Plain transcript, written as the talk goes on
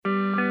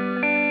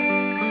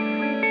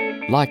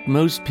Like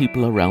most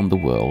people around the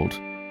world,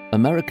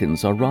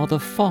 Americans are rather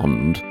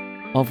fond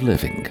of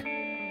living.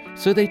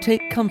 So they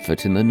take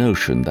comfort in the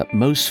notion that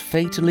most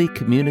fatally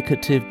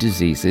communicative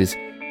diseases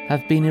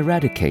have been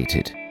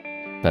eradicated.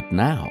 But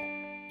now,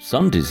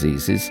 some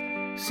diseases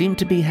seem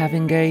to be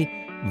having a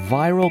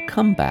viral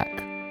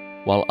comeback,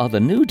 while other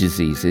new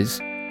diseases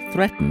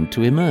threaten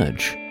to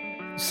emerge.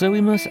 So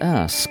we must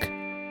ask,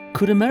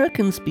 could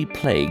Americans be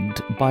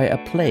plagued by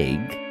a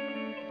plague?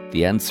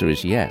 The answer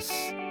is yes,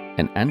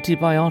 and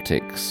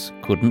antibiotics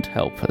couldn't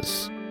help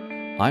us.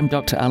 I'm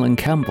Dr. Alan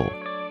Campbell,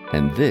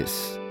 and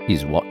this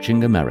is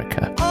Watching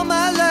America. All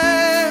my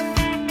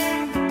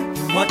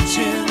life,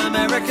 watching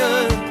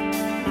America.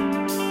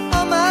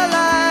 All my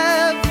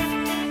life,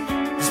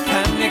 there's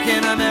panic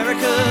in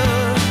America.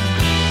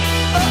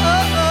 Oh,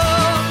 oh,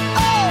 oh,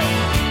 oh,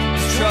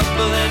 there's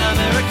trouble in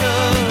America.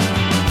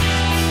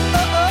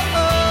 Oh, oh,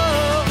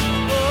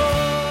 oh, oh.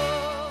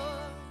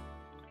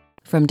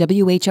 From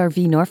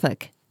WHRV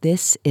Norfolk,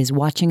 this is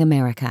Watching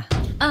America.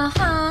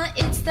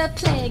 It's the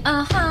plague.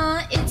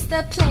 It's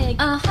the plague.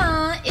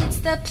 It's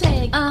the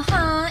plague.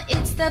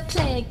 It's the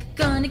plague.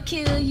 Gonna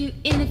kill you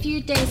in a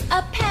few days.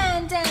 A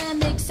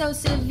pandemic so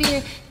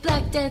severe.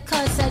 Black Death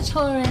caused such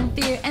horror and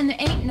fear. And there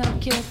ain't no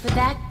cure for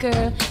that,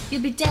 girl.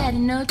 You'll be dead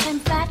in no time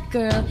flat,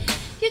 girl.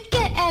 You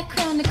get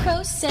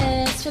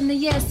acronecrosis from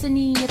the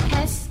Yersinia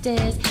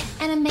pestis.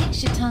 And it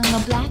makes your tongue a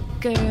black,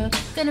 girl.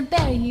 Gonna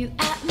bury you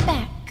out and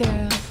back,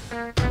 girl.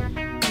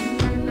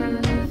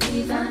 Ooh,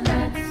 fleas on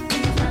rats.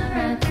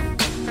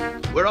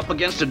 We're up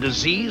against a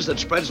disease that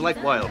spreads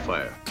like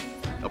wildfire,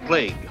 a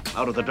plague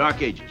out of the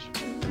Dark Ages.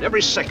 And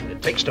every second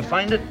it takes to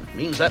find it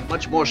means that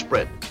much more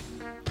spread.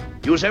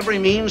 Use every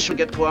means to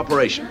get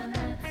cooperation.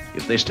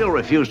 If they still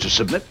refuse to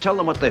submit, tell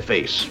them what they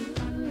face.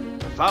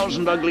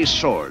 1,000 ugly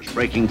sores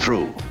breaking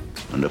through,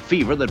 and a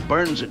fever that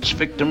burns its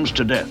victims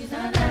to death.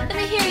 Let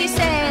me hear you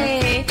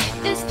say,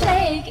 this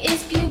plague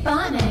is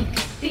bubonic.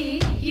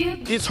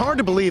 It's hard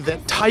to believe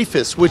that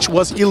typhus, which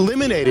was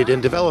eliminated in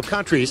developed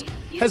countries,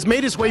 has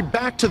made its way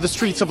back to the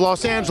streets of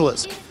Los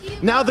Angeles.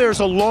 Now there's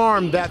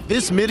alarm that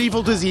this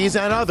medieval disease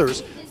and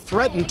others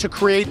threaten to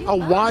create a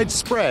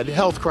widespread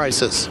health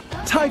crisis.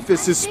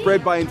 Typhus is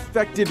spread by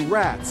infected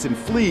rats and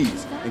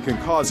fleas and can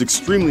cause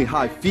extremely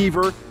high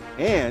fever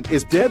and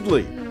is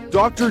deadly.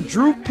 Dr.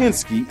 Drew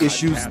Pinsky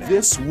issues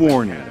this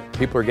warning.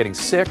 People are getting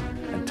sick,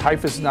 and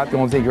typhus is not the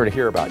only thing you're going to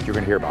hear about. You're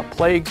going to hear about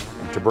plague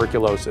and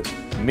tuberculosis.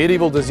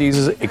 Medieval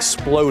diseases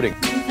exploding.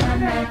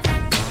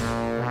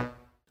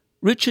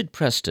 Richard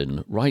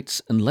Preston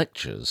writes and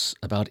lectures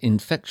about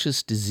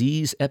infectious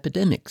disease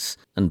epidemics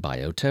and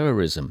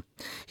bioterrorism.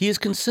 He is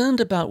concerned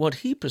about what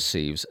he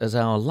perceives as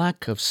our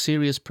lack of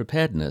serious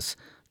preparedness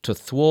to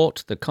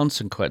thwart the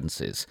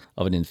consequences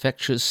of an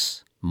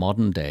infectious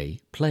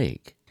modern-day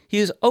plague. He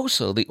is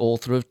also the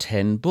author of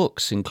 10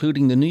 books,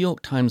 including the New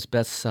York Times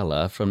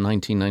bestseller from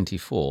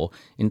 1994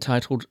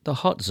 entitled The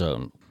Hot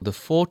Zone, the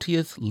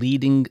 40th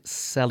leading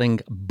selling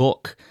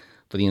book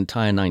for the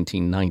entire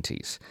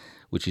 1990s,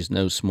 which is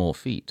no small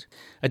feat.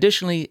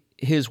 Additionally,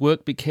 his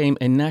work became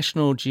a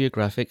National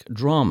Geographic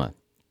drama.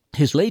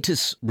 His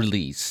latest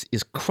release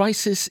is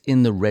Crisis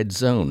in the Red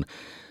Zone,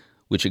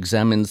 which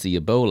examines the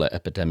Ebola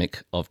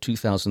epidemic of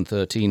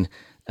 2013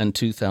 and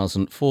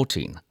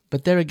 2014.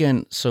 But there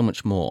again, so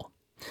much more.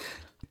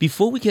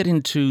 Before we get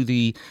into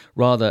the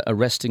rather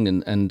arresting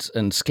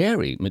and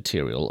scary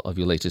material of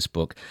your latest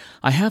book,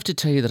 I have to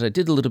tell you that I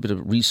did a little bit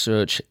of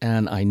research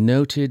and I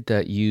noted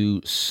that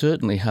you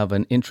certainly have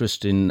an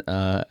interest in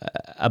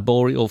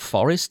arboreal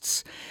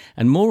forests,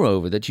 and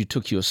moreover that you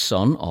took your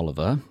son,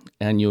 Oliver,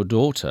 and your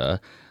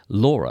daughter,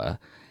 Laura,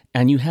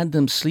 and you had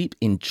them sleep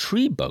in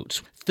tree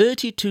boats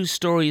 32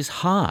 stories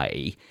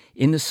high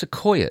in the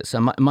sequoias.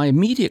 And my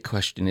immediate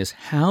question is,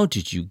 how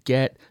did you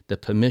get the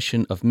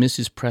permission of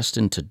Mrs.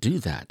 Preston to do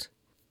that?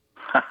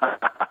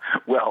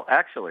 Well,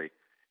 actually,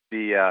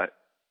 I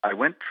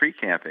went tree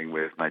camping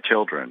with my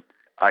children.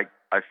 I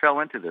fell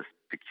into this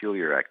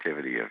peculiar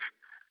activity of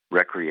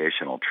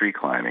recreational tree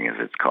climbing, as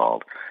it's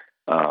called,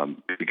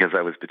 because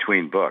I was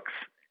between books.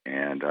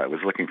 And I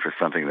was looking for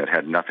something that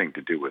had nothing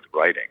to do with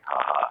writing.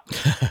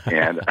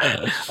 And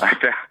I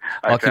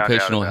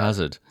Occupational found out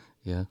hazard.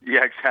 Yeah.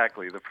 Yeah,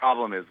 exactly. The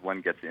problem is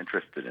one gets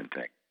interested in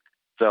things.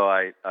 So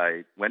I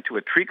went to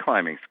a tree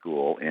climbing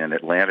school in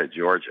Atlanta,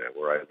 Georgia,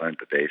 where I learned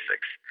the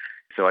basics.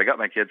 So I got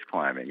my kids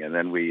climbing, and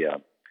then we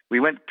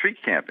went tree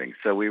camping.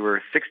 So we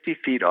were 60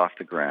 feet off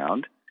the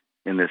ground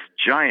in this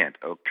giant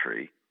oak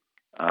tree.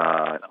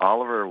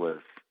 Oliver was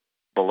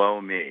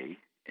below me,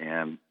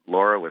 and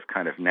Laura was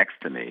kind of next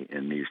to me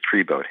in these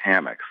tree boat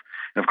hammocks.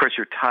 And of course,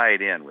 you're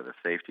tied in with a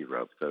safety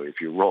rope, so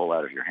if you roll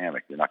out of your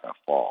hammock, you're not going to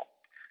fall.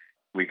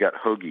 We got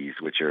hoagies,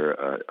 which are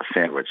a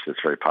sandwich that's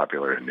very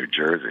popular in New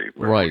Jersey.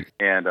 Right.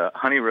 And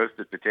honey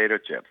roasted potato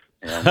chips.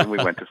 And then we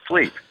went to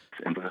sleep.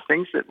 And the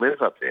things that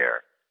live up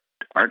there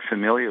aren't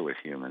familiar with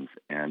humans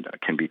and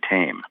can be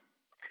tame.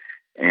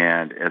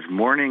 And as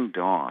morning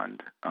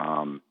dawned,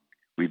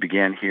 we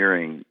began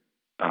hearing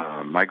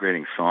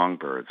migrating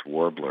songbirds,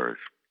 warblers,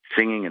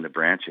 singing in the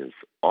branches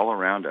all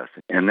around us.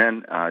 And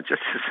then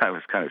just as I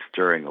was kind of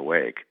stirring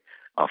awake,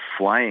 a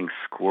flying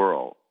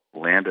squirrel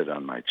landed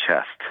on my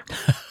chest.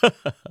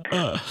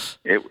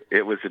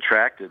 It was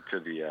attracted to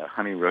the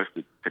honey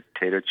roasted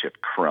potato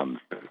chip crumbs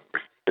that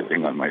were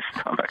sitting on my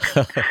stomach.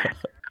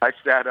 I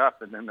sat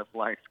up, and then the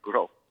flying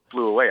squirrel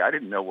flew away. I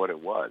didn't know what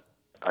it was.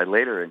 I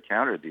later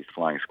encountered these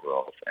flying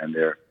squirrels, and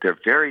they're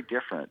very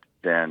different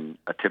than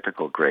a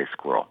typical gray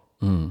squirrel.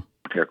 Mm.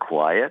 They're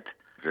quiet,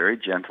 very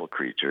gentle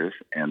creatures,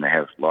 and they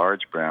have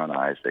large brown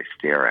eyes. They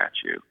stare at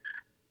you.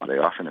 They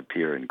often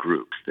appear in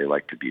groups. They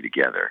like to be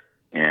together.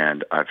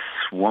 And I've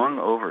swung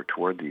over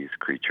toward these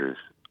creatures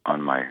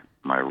on my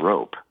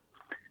rope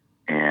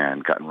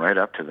and gotten right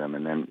up to them,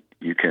 and then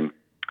you can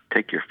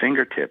take your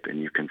fingertip and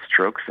you can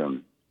stroke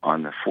them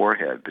on the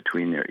forehead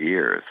between their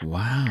ears.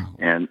 Wow.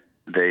 And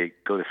they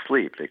go to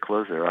sleep. They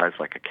close their eyes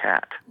like a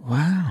cat.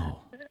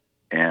 Wow.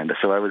 And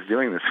so I was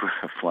doing this with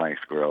a flying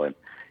squirrel, and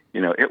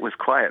it was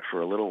quiet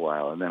for a little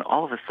while, and then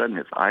all of a sudden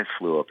its eyes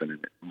flew open, and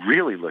it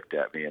really looked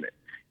at me, and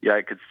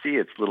I could see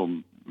its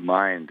little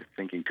mind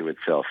thinking to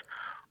itself,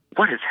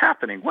 "What is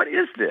happening? What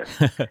is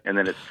this?" And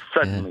then it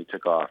suddenly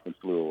took off and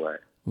flew away.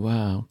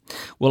 Wow.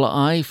 Well,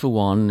 I, for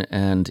one,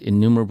 and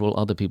innumerable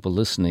other people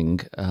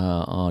listening,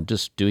 are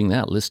just doing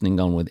that, listening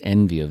on with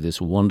envy of this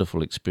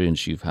wonderful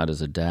experience you've had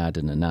as a dad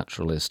and a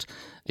naturalist.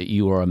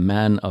 You are a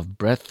man of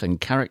breadth and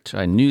character.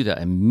 I knew that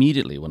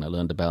immediately when I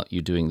learned about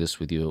you doing this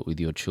with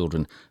your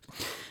children.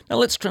 Now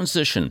let's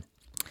transition.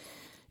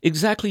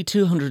 Exactly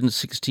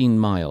 216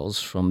 miles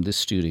from this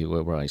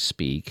studio where I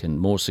speak, and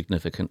more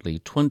significantly,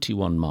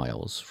 21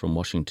 miles from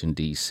Washington,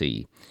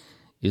 D.C.,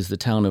 is the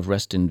town of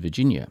Reston,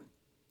 Virginia.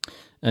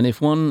 And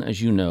if one,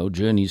 as you know,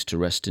 journeys to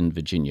Reston,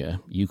 Virginia,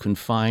 you can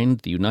find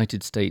the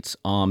United States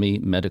Army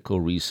Medical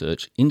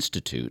Research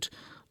Institute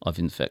of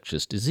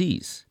Infectious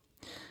Disease.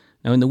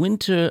 Now, in the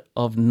winter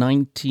of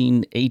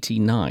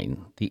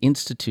 1989, the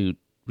Institute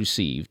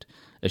received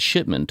a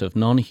shipment of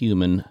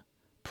non-human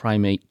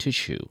primate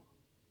tissue,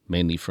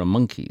 mainly from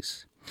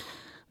monkeys.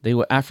 They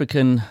were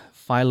African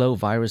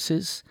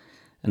filoviruses,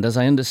 and as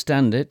I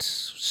understand it,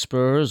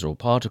 spurs or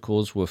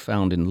particles were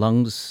found in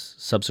lungs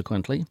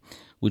subsequently,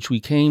 which we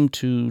came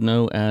to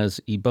know as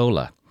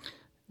Ebola,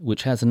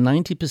 which has a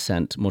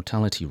 90%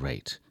 mortality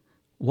rate.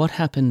 What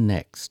happened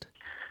next?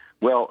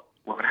 Well,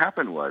 what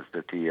happened was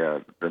that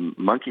the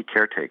monkey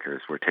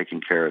caretakers were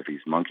taking care of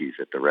these monkeys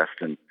at the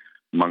Reston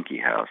Monkey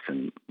House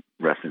in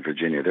Reston,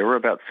 Virginia. There were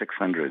about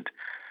 600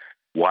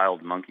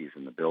 wild monkeys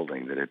in the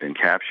building that had been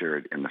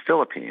captured in the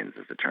Philippines,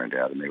 as it turned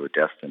out, and they were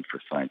destined for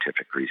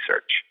scientific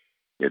research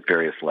at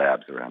various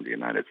labs around the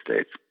United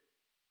States.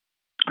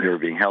 They were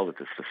being held at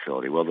this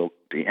facility. Well,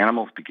 the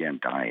animals began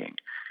dying,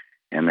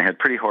 and they had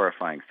pretty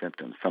horrifying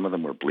symptoms. Some of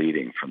them were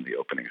bleeding from the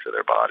openings of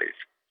their bodies,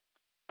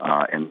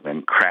 and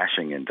then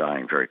crashing and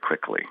dying very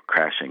quickly.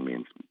 Crashing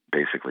means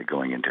basically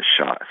going into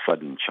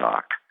sudden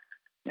shock,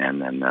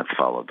 and then that's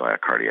followed by a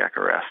cardiac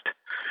arrest.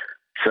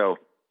 So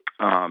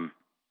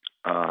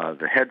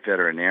the head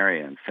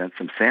veterinarian sent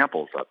some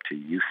samples up to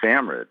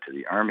USAMRIID, to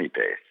the Army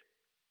base,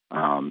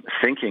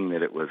 thinking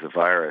that it was a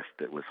virus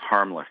that was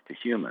harmless to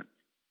humans.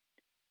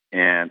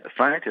 And a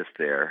scientist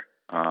there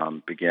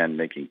began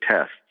making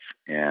tests,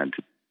 and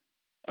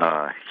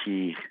while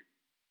he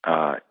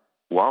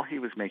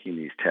was making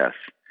these tests,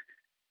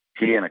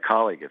 he and a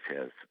colleague of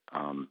his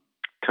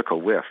took a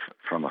whiff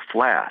from a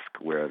flask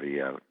where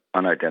the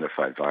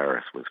unidentified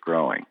virus was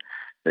growing.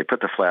 They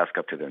put the flask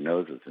up to their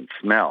noses and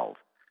smelled.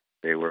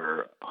 They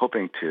were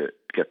hoping to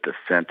get the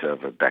scent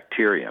of a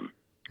bacterium,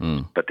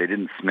 but they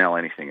didn't smell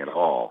anything at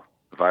all.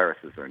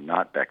 Viruses are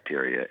not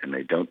bacteria, and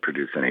they don't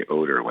produce any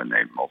odor when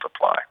they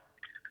multiply.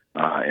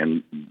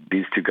 And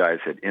these two guys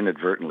had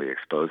inadvertently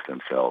exposed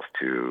themselves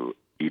to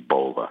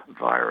Ebola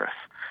virus,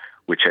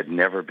 which had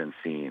never been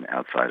seen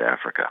outside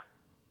Africa.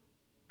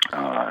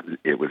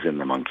 It was in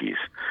the monkeys.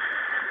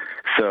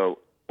 So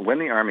when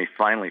the Army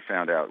finally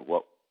found out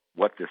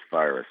what this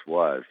virus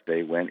was,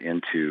 they went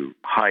into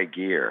high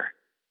gear,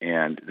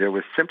 and there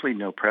was simply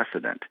no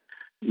precedent.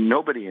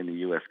 Nobody in the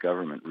U.S.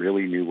 government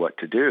really knew what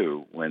to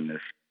do when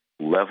this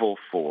level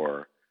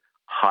 4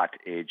 hot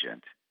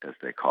agent, as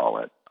they call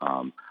it,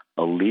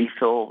 a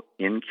lethal,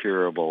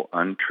 incurable,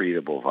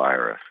 untreatable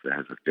virus that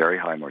has a very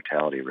high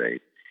mortality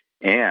rate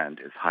and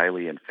is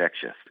highly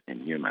infectious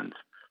in humans,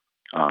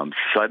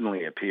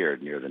 suddenly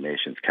appeared near the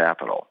nation's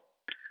capital.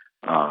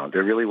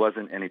 There really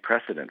wasn't any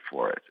precedent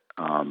for it.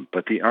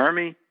 But the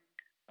Army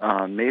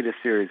made a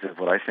series of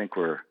what I think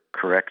were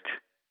correct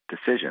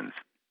decisions.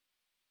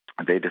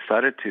 They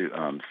decided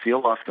to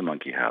seal off the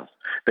monkey house.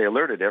 They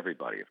alerted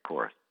everybody, of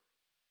course.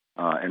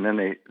 And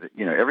then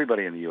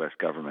everybody in the U.S.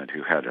 government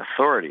who had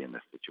authority in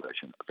this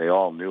situation, they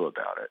all knew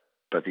about it.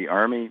 But the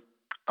Army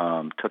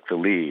took the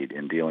lead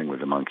in dealing with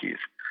the monkeys.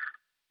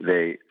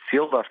 They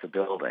sealed off the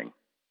building,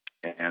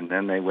 and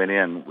then they went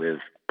in with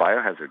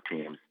biohazard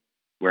teams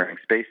wearing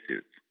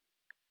spacesuits,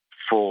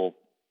 full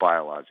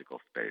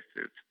biological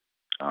spacesuits.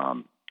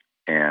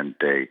 And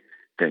they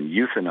then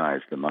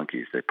euthanized the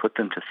monkeys. They put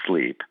them to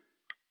sleep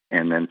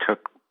and then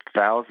took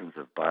thousands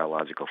of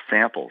biological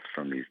samples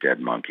from these dead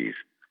monkeys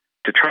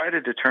to try to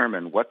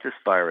determine what this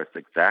virus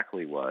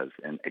exactly was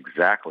and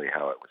exactly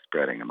how it was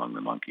spreading among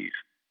the monkeys.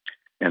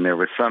 And there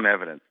was some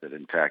evidence that,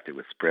 in fact, it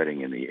was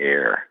spreading in the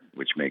air,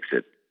 which makes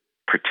it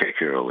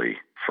particularly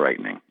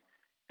frightening.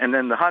 And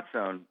then the Hot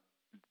Zone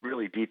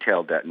really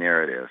detailed that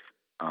narrative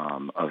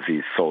of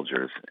these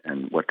soldiers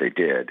and what they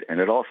did, and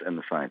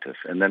the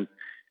scientists. And then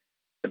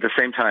at the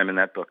same time in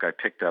that book, I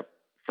picked up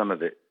some of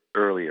the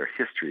earlier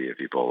history of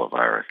Ebola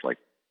virus, like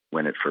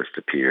when it first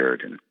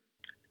appeared, and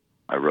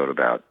I wrote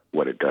about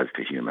what it does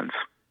to humans.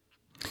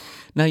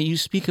 Now, you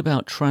speak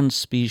about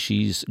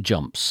trans-species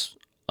jumps.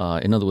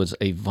 In other words,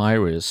 a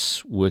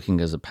virus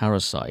working as a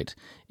parasite,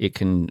 it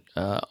can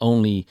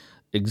only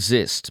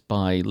exist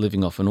by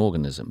living off an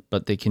organism,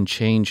 but they can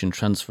change and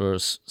transfer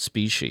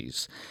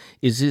species.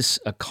 Is this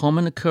a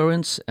common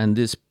occurrence, and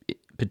this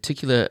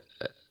particular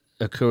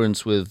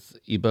occurrence with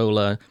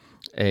Ebola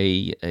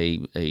a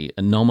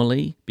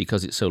anomaly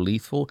because it's so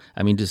lethal?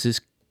 I mean, does this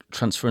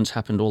transference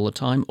happen all the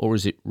time, or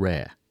is it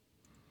rare?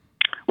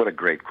 What a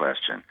great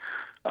question.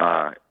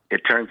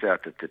 It turns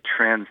out that the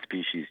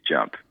trans-species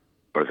jump,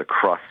 or the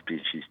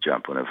cross-species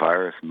jump, when a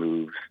virus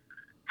moves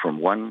from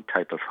one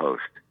type of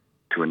host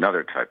to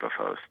another type of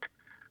host,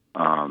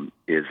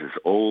 is as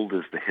old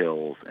as the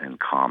hills and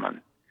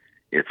common.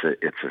 It's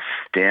a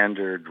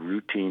standard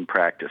routine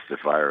practice of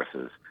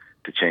viruses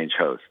to change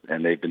hosts,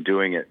 and they've been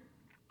doing it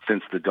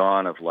since the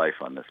dawn of life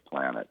on this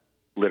planet,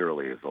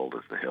 literally as old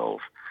as the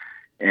hills.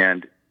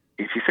 And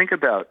if you think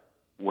about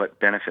what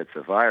benefits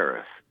a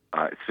virus,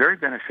 it's very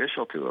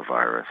beneficial to a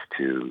virus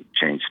to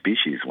change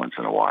species once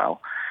in a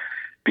while,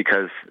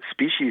 because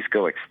species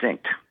go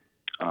extinct,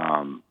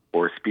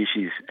 or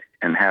species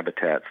and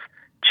habitats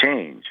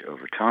change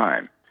over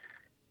time.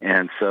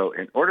 And so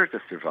in order to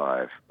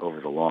survive over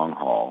the long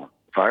haul,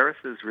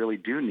 viruses really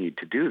do need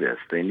to do this.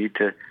 They need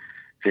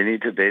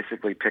to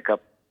basically pick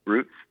up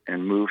roots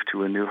and move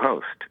to a new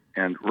host.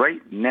 And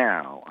right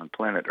now on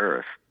planet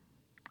Earth,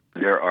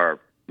 there are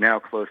now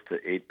close to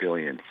 8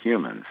 billion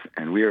humans,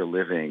 and we are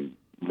living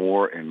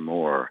more and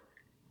more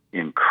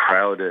in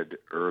crowded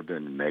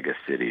urban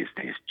megacities,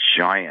 these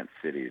giant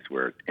cities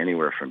where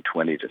anywhere from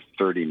 20 to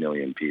 30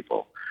 million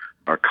people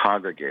are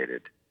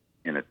congregated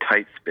in a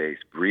tight space,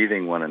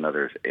 breathing one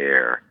another's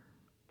air,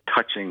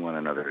 touching one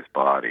another's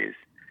bodies.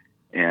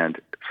 And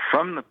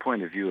from the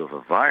point of view of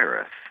a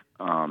virus,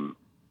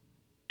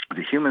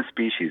 the human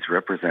species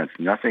represents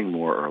nothing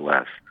more or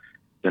less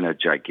than a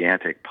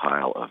gigantic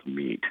pile of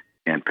meat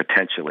and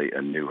potentially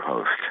a new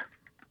host.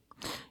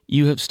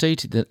 You have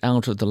stated that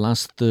out of the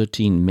last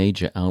 13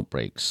 major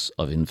outbreaks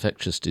of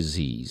infectious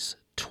disease,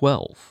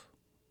 12,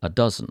 a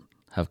dozen,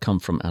 have come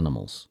from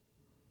animals.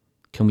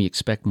 Can we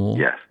expect more?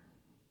 Yes.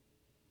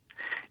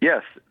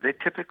 Yes, they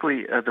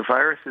typically, the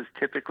viruses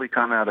typically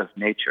come out of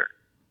nature,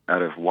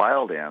 out of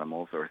wild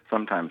animals, or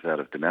sometimes out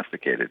of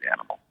domesticated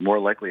animals, more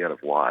likely out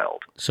of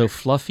wild. So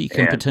Fluffy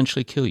can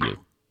potentially kill you?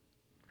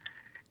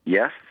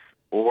 Yes,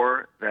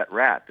 or that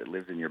rat that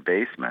lives in your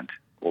basement,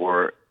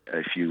 or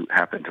if you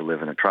happen to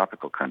live in a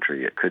tropical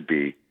country, it could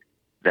be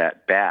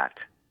that bat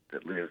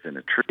that lives in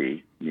a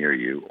tree near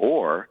you,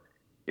 or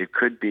it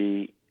could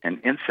be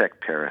an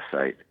insect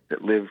parasite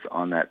that lives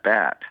on that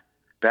bat.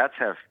 Bats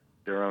have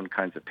their own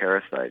kinds of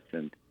parasites,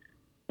 and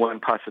one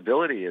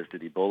possibility is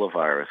that Ebola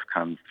virus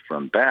comes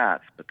from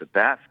bats, but the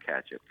bats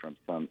catch it from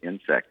some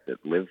insect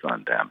that lives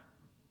on them.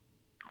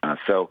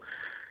 So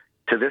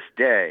to this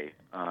day,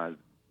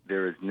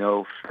 there is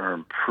no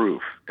firm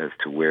proof as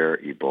to where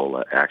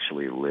Ebola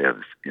actually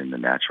lives in the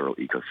natural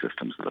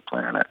ecosystems of the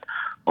planet,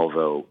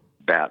 although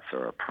bats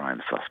are a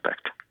prime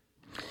suspect.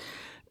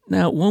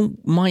 Now, one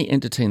might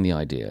entertain the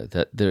idea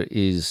that there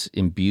is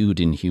imbued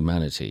in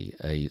humanity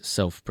a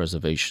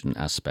self-preservation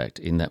aspect,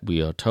 in that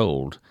we are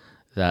told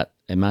that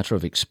a matter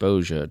of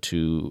exposure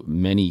to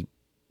many,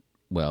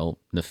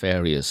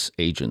 nefarious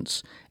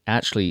agents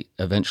actually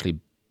eventually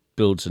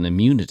builds an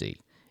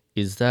immunity.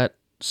 Is that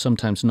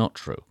sometimes not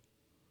true?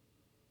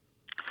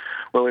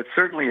 Well, it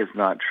certainly is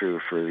not true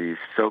for these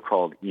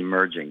so-called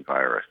emerging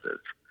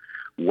viruses.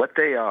 What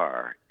they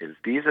are is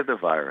these are the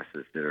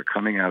viruses that are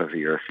coming out of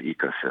the Earth's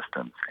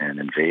ecosystems and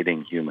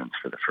invading humans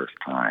for the first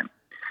time.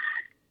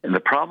 And the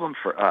problem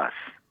for us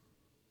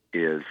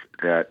is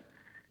that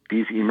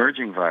these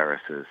emerging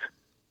viruses,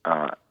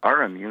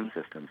 our immune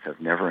systems have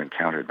never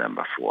encountered them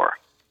before.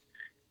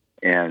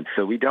 And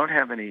so we don't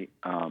have any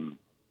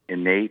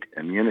innate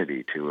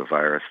immunity to a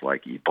virus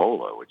like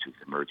Ebola, which is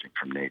emerging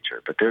from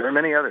nature. But there are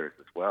many others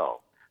as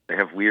well. They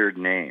have weird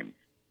names,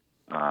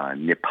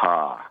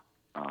 Nipah,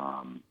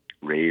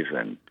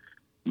 Raven,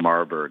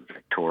 Marburg,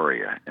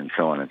 Victoria, and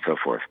so on and so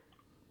forth.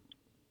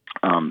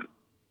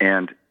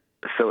 And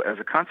so as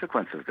a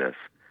consequence of this,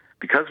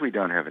 because we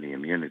don't have any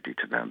immunity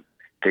to them,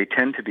 they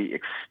tend to be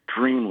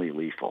extremely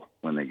lethal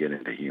when they get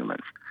into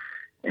humans.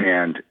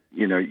 And,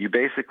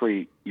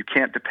 you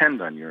can't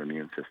depend on your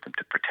immune system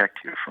to protect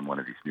you from one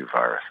of these new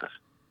viruses.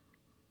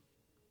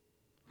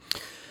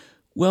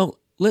 Well,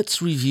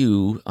 let's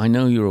review. I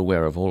know you're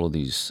aware of all of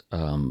these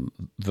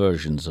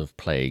versions of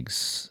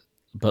plagues,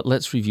 but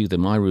let's review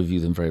them. I review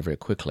them very, very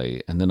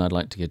quickly, and then I'd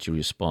like to get your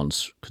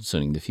response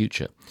concerning the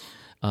future.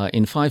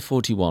 In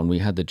 541, we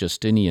had the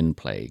Justinian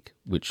plague,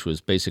 which was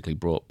basically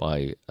brought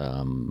by,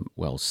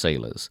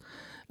 sailors.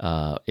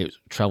 It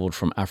traveled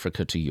from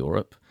Africa to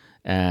Europe,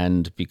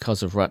 and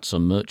because of rats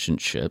on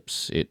merchant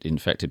ships, it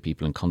infected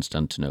people in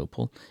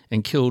Constantinople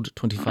and killed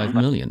 25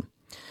 million.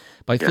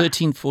 By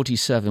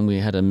 1347, we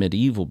had a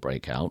medieval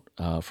breakout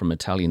from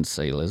Italian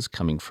sailors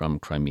coming from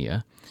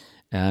Crimea,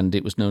 and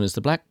it was known as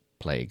the Black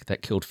Plague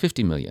that killed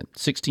 50 million.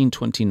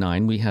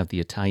 1629, we have the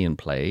Italian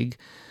plague,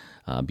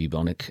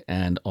 bubonic,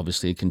 and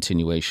obviously a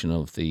continuation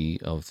of the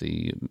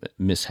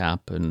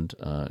mishap and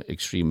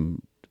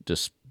extreme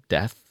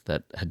death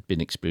that had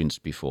been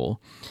experienced before.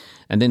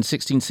 And then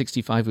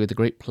 1665, we had the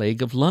Great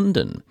Plague of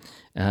London.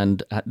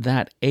 And at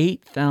that,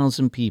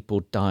 8,000 people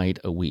died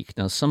a week.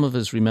 Now, some of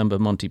us remember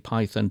Monty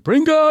Python,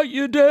 bring out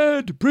your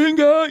dead, bring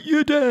out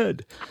your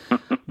dead.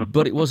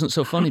 But it wasn't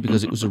so funny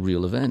because it was a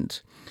real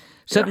event.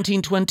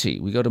 1720,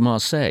 we go to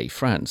Marseille,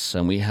 France,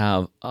 and we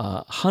have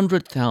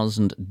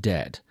 100,000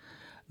 dead,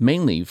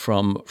 mainly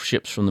from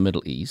ships from the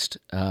Middle East.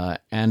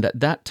 And at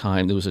that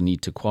time, there was a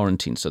need to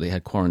quarantine, so they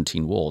had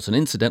quarantine walls. And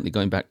incidentally,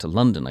 going back to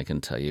London, I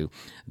can tell you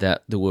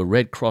that there were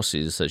red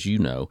crosses, as you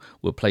know,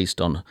 were placed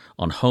on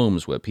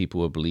homes where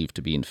people were believed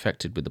to be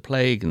infected with the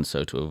plague. And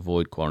so to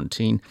avoid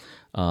quarantine,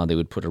 they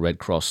would put a red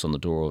cross on the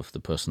door of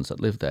the persons that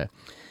lived there.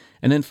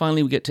 And then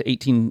finally, we get to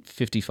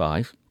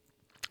 1855,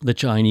 the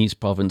Chinese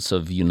province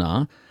of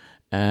Yunnan.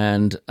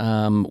 And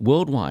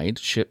worldwide,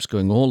 ships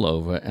going all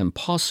over, and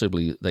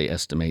possibly they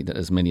estimate that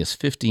as many as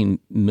 15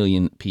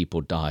 million people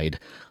died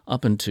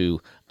up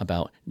until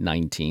about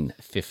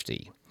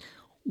 1950.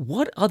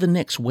 What are the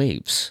next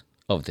waves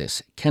of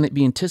this? Can it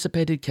be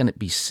anticipated? Can it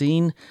be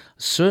seen?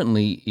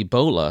 Certainly,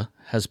 Ebola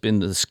has been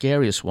the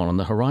scariest one on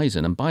the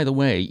horizon. And by the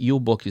way,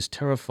 your book is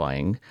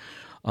terrifying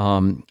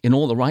in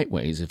all the right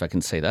ways, if I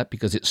can say that,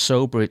 because it's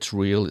sober, it's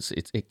real,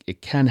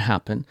 it can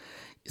happen.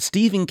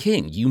 Stephen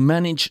King, you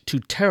managed to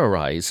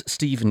terrorize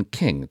Stephen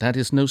King. That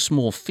is no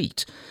small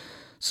feat.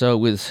 So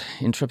with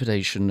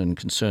intrepidation and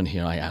concern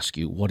here, I ask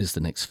you, what is the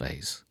next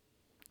phase?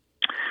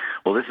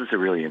 Well, this is a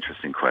really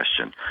interesting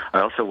question. I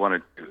also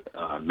wanted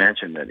to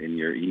mention that in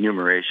your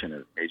enumeration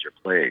of major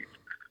plagues,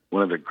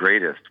 one of the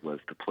greatest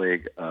was the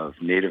plague of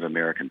Native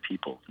American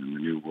peoples in the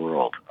New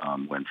World,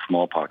 when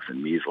smallpox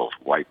and measles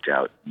wiped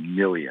out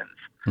millions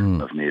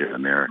of Native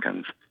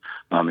Americans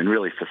and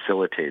really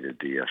facilitated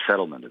the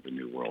settlement of the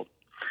New World.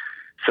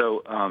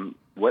 So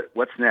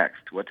what's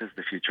next? What does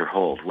the future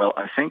hold? Well,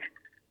 I think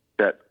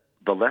that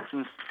the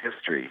lessons of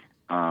history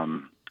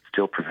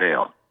still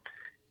prevail.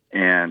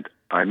 And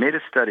I made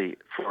a study,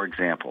 for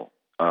example,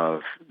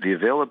 of the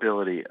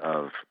availability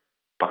of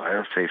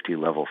biosafety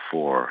level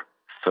 4,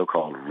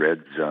 so-called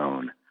red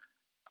zone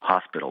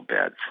hospital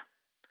beds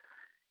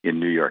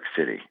in New York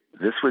City.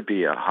 This would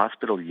be a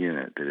hospital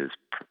unit that is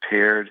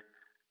prepared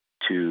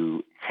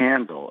to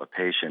handle a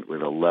patient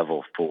with a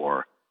level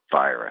 4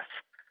 virus.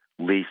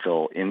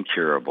 Lethal,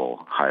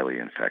 incurable, highly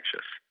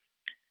infectious,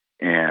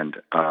 and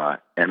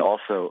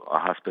also a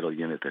hospital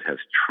unit that has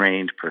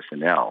trained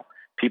personnel,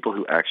 people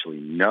who actually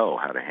know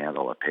how to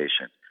handle a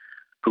patient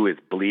who is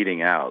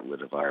bleeding out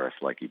with a virus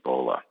like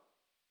Ebola.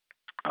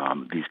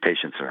 These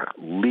patients are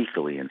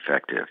lethally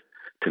infective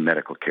to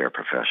medical care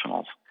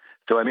professionals.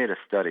 So I made a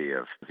study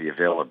of the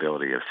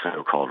availability of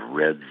so-called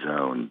red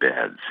zone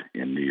beds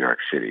in New York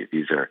City.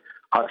 These are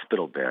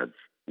hospital beds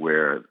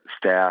where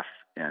staff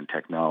and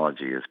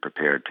technology is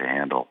prepared to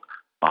handle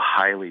a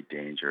highly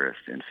dangerous,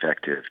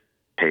 infective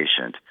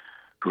patient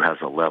who has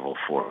a level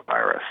 4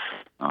 virus,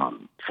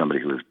 somebody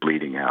who is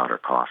bleeding out or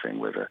coughing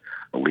with a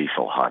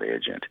lethal hot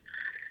agent.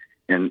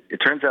 And it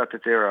turns out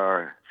that there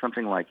are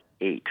something like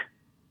 8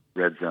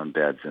 red zone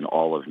beds in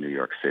all of New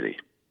York City.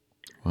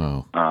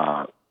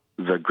 Wow.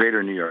 The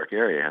greater New York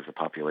area has a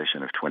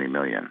population of 20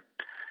 million.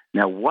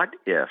 Now, what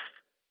if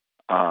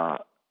a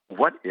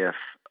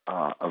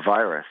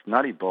virus,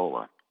 not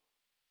Ebola,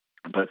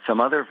 but some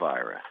other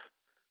virus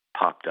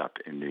popped up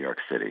in New York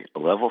City, a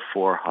level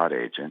 4 hot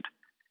agent,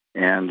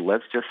 and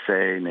let's just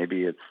say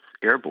maybe it's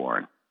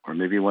airborne, or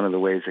maybe one of the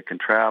ways it can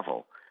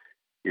travel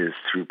is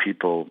through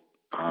people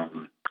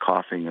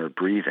coughing or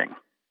breathing.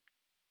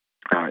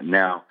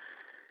 Now,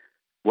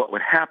 what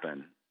would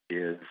happen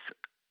is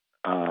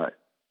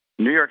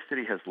New York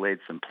City has laid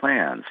some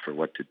plans for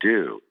what to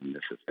do in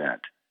this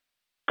event,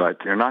 but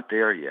they're not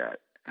there yet.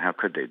 How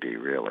could they be,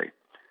 really?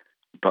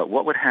 But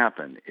what would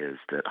happen is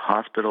that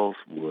hospitals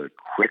would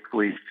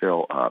quickly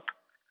fill up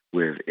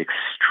with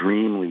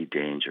extremely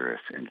dangerous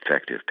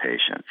infective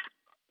patients.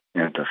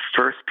 And the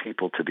first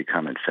people to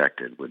become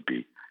infected would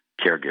be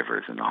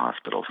caregivers in the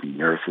hospitals,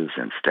 nurses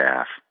and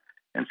staff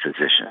and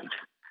physicians.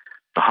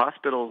 The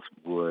hospitals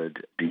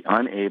would be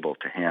unable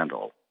to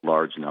handle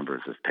large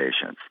numbers of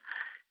patients.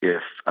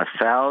 If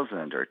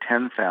 1,000 or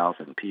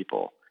 10,000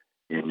 people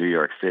in New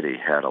York City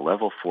had a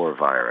level 4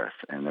 virus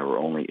and there were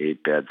only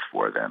 8 beds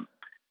for them,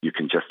 you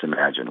can just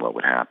imagine what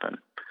would happen.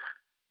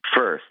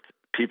 First,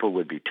 people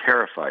would be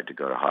terrified to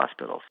go to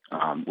hospitals,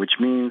 which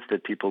means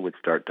that people would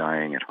start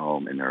dying at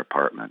home in their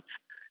apartments,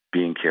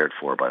 being cared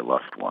for by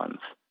loved ones.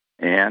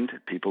 And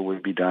people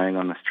would be dying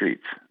on the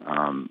streets.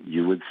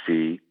 You would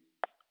see,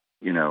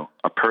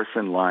 a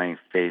person lying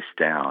face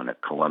down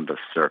at Columbus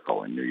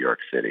Circle in New York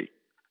City.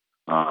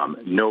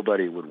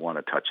 Nobody would want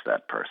to touch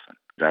that person.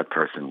 That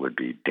person would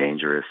be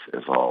dangerous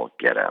as all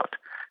get out.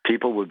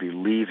 People would be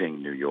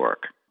leaving New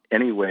York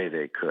any way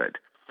they could.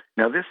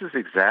 Now, this is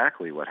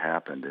exactly what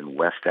happened in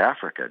West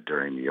Africa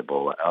during the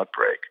Ebola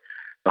outbreak.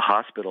 The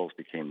hospitals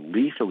became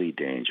lethally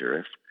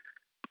dangerous.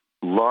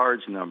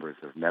 Large numbers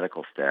of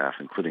medical staff,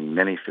 including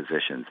many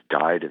physicians,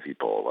 died of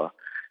Ebola.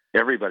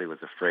 Everybody was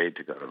afraid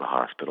to go to the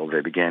hospital.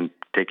 They began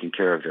taking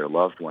care of their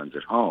loved ones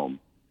at home,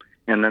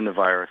 and then the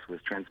virus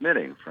was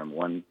transmitting from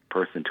one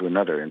person to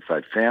another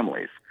inside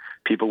families.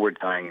 People were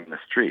dying in the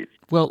streets.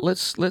 Well,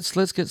 let's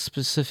get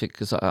specific,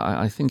 because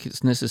I think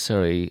it's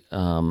necessary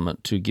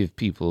to give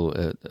people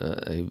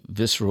a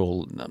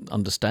visceral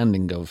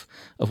understanding of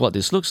what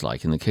this looks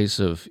like. In the case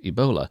of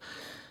Ebola,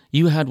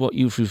 you had what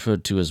you've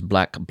referred to as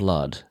black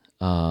blood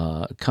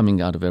coming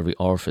out of every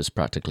orifice,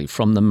 practically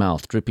from the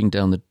mouth, dripping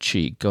down the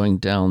cheek, going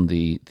down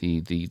the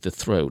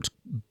throat.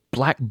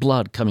 Black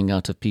blood coming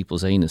out of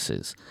people's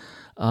anuses.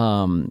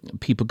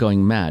 People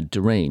going mad,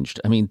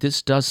 deranged. I mean,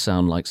 this does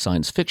sound like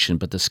science fiction,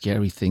 but the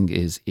scary thing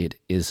is it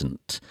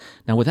isn't.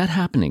 Now, with that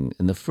happening,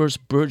 and the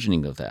first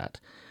burgeoning of that,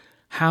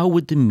 how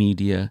would the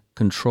media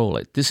control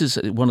it? This is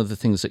one of the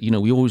things that,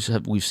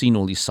 we've seen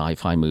all these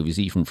sci-fi movies,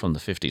 even from the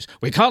 50s.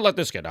 We can't let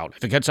this get out.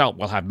 If it gets out,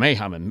 we'll have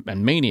mayhem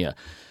and mania.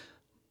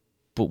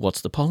 But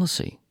what's the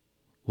policy?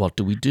 What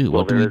do we do?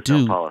 Well, what do we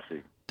do? No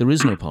policy. There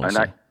is no policy.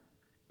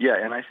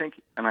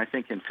 And I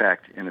think, in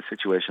fact, in a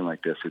situation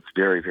like this, it's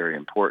very, very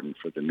important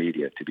for the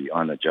media to be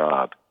on the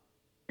job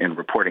and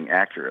reporting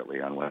accurately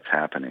on what's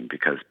happening,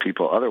 because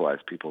otherwise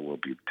people will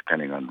be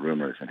depending on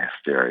rumors and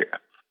hysteria.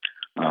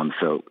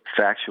 So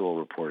factual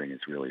reporting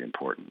is really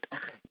important.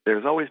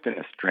 There's always been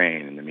a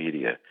strain in the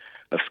media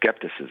of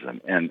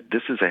skepticism, and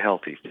this is a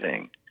healthy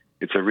thing.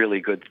 It's a really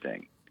good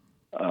thing.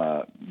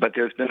 But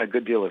there's been a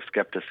good deal of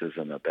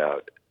skepticism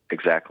about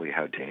exactly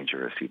how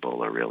dangerous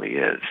Ebola really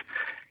is.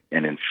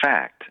 And in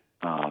fact,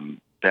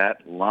 that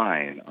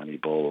line on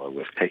Ebola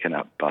was taken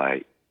up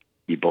by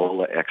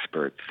Ebola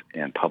experts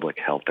and public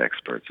health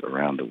experts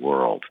around the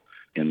world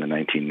in the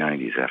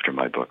 1990s after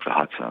my book, The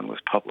Hot Zone, was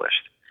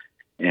published.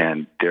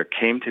 And there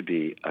came to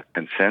be a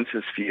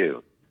consensus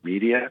view,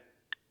 media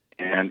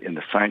and in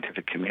the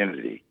scientific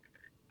community,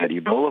 that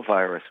Ebola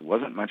virus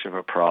wasn't much of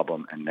a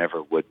problem and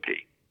never would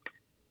be.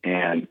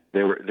 And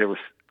there was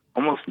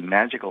almost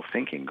magical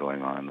thinking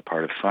going on the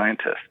part of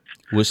scientists.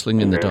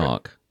 Whistling in the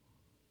dark.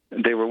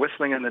 They were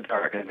whistling in the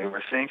dark, and they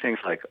were saying things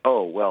like,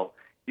 "Oh, well,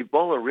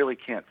 Ebola really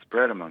can't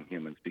spread among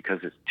humans because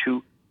it's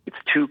too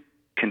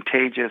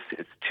contagious,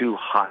 it's too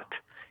hot,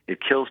 it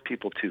kills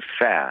people too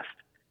fast,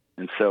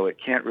 and so it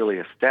can't really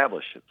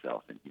establish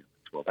itself in humans."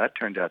 Well, that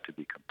turned out to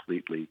be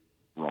completely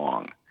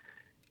wrong.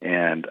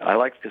 And I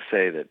like to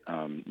say that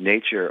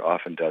nature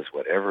often does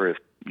whatever is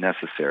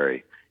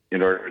necessary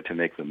in order to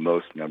make the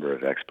most number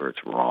of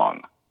experts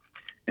wrong.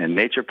 And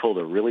nature pulled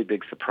a really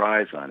big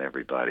surprise on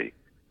everybody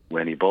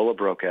when Ebola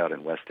broke out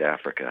in West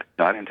Africa,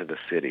 got into the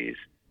cities,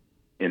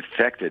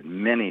 infected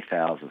many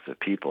thousands of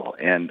people,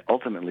 and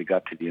ultimately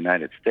got to the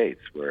United States,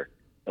 where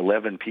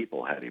 11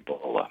 people had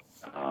Ebola,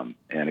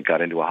 and it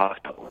got into a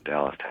hospital in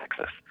Dallas,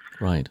 Texas.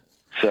 Right.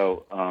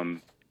 So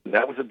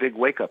that was a big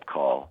wake-up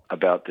call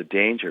about the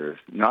dangers,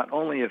 not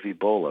only of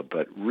Ebola,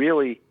 but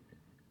really,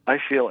 I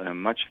feel in a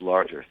much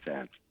larger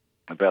sense,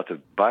 about the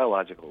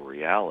biological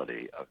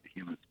reality of the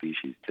human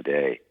species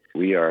today.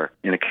 We are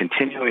in a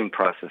continuing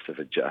process of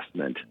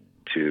adjustment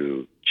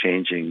to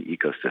changing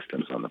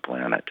ecosystems on the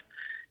planet.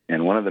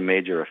 And one of the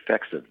major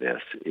effects of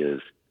this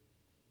is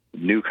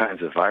new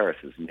kinds of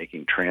viruses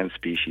making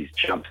trans-species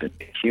jumps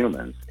into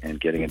humans and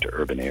getting into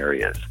urban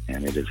areas.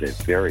 And it is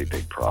a very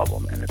big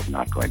problem, and it's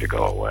not going to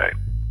go away.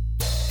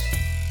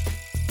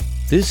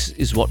 This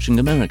is Watching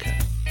America.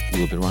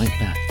 We'll be right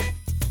back.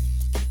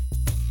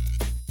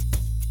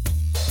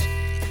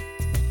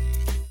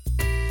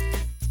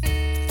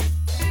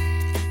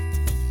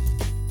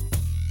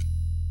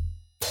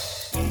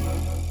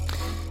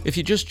 If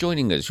you're just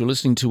joining us, you're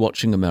listening to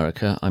Watching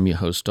America. I'm your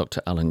host,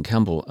 Dr. Alan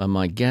Campbell, and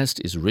my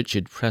guest is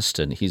Richard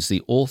Preston. He's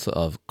the author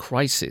of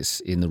Crisis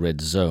in the Red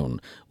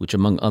Zone, which,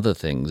 among other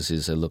things,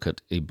 is a look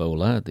at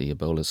Ebola, the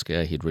Ebola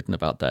scare. He'd written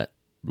about that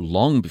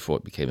long before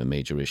it became a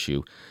major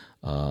issue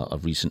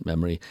of recent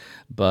memory.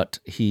 But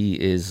he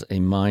is a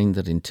mind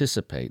that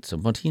anticipates,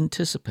 and what he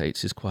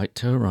anticipates is quite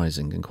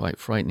terrorizing and quite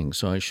frightening.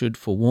 So I should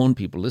forewarn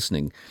people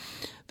listening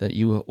that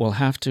you will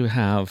have to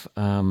have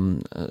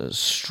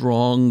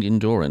strong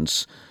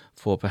endurance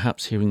for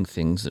perhaps hearing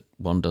things that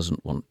one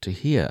doesn't want to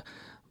hear,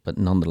 but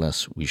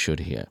nonetheless we should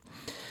hear.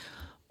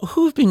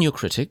 Who have been your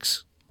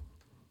critics?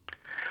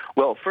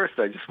 Well, first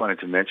I just wanted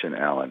to mention,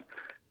 Alan,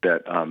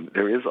 that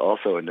there is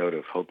also a note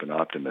of hope and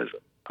optimism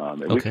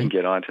And we can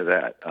get onto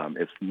that.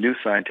 It's new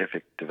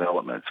scientific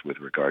developments with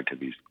regard to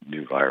these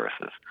new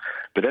viruses.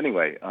 But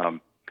anyway,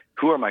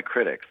 who are my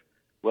critics?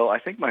 Well, I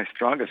think my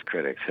strongest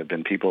critics have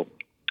been people,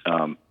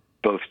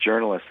 both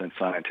journalists and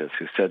scientists,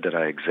 who said that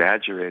I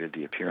exaggerated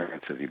the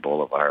appearance of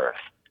Ebola virus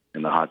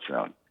in the hot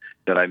zone,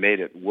 that I made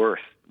it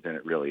worse than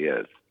it really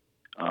is,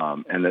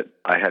 and that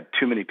I had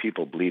too many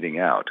people bleeding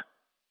out.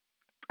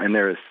 And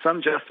there is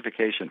some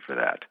justification for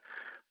that.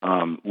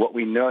 What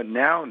we now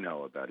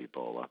know about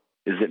Ebola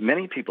is that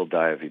many people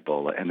die of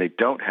Ebola and they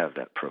don't have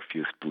that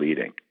profuse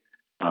bleeding.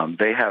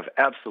 They have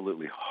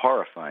absolutely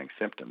horrifying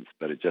symptoms,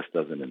 but it just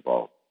doesn't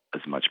involve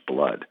as much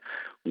blood.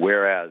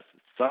 Whereas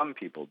some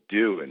people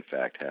do, in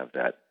fact, have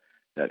that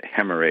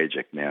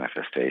hemorrhagic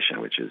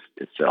manifestation, which is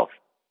itself,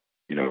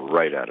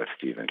 right out of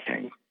Stephen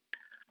King.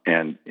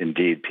 And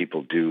indeed,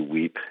 people do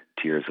weep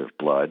tears of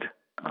blood.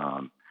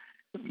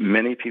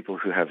 Many people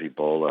who have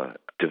Ebola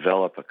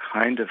develop a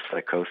kind of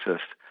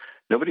psychosis.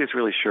 Nobody is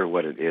really sure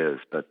what it is,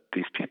 but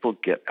these people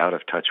get out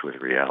of touch with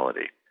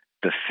reality.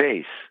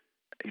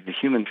 The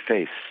human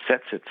face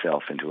sets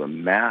itself into a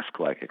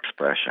mask-like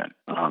expression.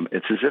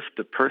 It's as if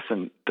the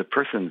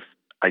person's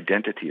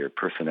identity or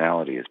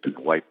personality has been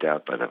wiped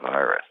out by the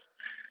virus.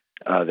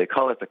 They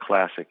call it the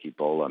classic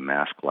Ebola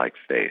mask-like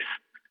face.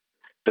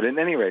 But at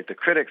any rate, the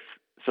critics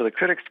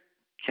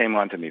came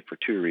on to me for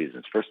two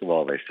reasons. First of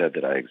all, they said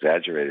that I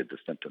exaggerated the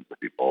symptoms of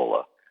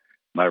Ebola.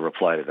 My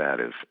reply to that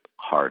is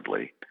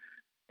hardly.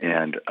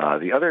 And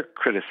the other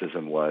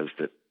criticism was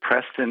that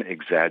Preston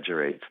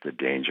exaggerates the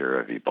danger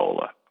of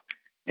Ebola.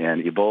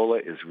 And Ebola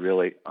is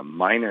really a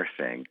minor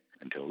thing.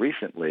 Until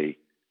recently,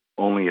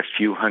 only a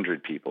few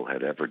hundred people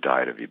had ever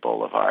died of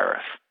Ebola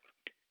virus.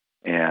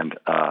 And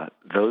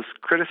those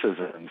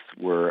criticisms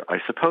were, I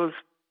suppose,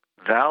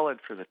 valid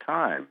for the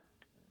time,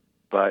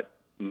 but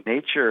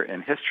nature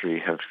and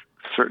history have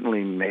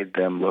certainly made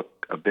them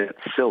look a bit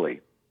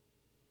silly.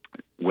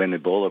 When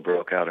Ebola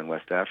broke out in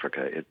West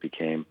Africa, it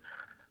became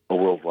a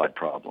worldwide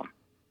problem,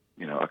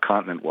 a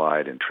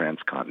continent-wide and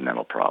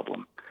transcontinental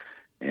problem.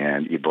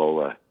 And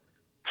Ebola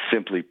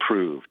simply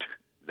proved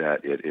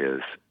that it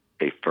is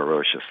a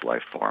ferocious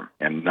life form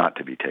and not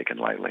to be taken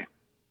lightly.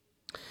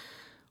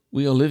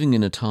 We are living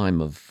in a time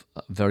of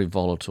very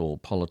volatile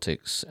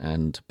politics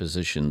and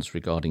positions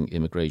regarding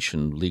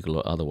immigration, legal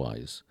or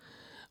otherwise.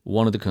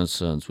 One of the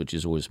concerns which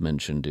is always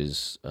mentioned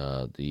is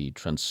the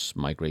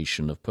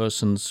transmigration of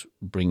persons,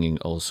 bringing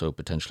also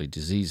potentially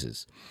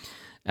diseases.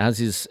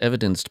 As is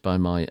evidenced by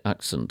my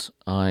accent,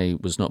 I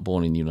was not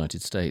born in the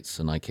United States,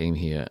 and I came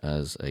here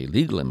as a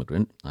legal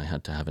immigrant. I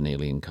had to have an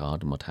alien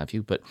card and what have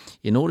you, but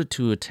in order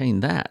to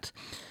attain that,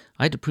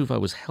 I had to prove I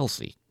was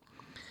healthy.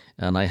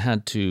 And I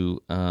had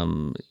to,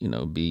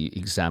 be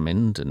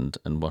examined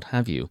and what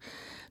have you.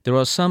 There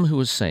are some who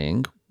are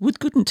saying, with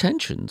good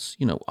intentions,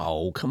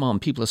 oh, come on,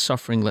 people are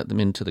suffering, let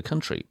them into the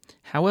country.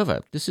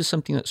 However, this is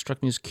something that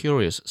struck me as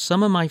curious.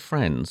 Some of my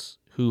friends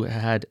who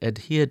had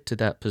adhered to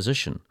that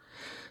position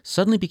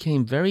suddenly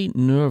became very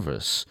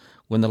nervous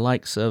when the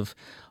likes of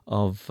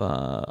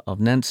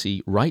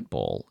Nancy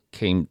Wright-Ball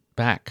came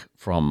back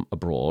from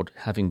abroad,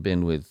 having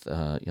been with,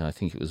 I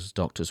think it was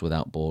Doctors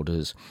Without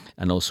Borders,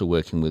 and also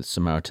working with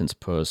Samaritan's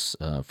Purse,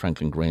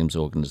 Franklin Graham's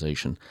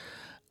organization,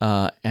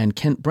 and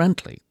Kent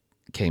Brantley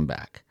came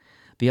back.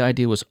 The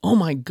idea was, oh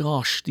my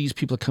gosh, these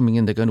people are coming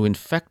in, they're going to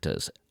infect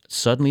us.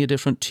 Suddenly a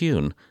different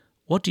tune.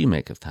 What do you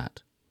make of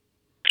that?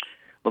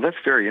 Well, that's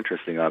a very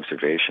interesting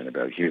observation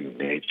about human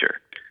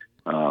nature.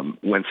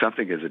 When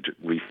something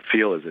we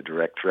feel is a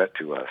direct threat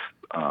to us,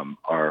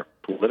 our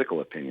political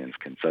opinions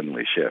can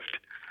suddenly shift.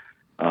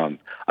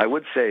 I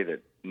would say that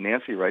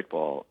Nancy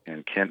Wright-Ball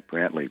and Kent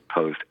Brantley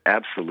posed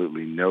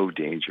absolutely no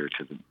danger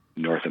to the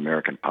North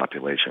American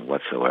population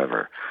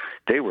whatsoever.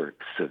 They were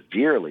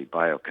severely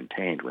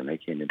biocontained when they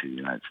came into the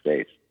United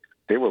States.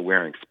 They were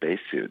wearing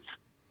spacesuits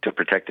to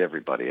protect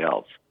everybody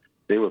else.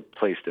 They were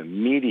placed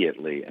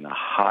immediately in a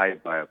high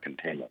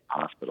biocontainment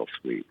hospital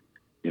suite,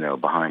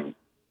 behind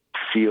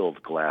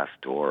sealed glass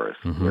doors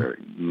where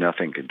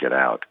nothing could get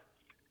out.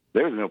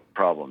 There was no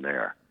problem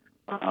there.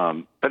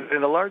 But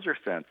in a larger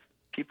sense,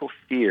 people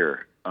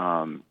fear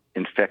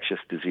infectious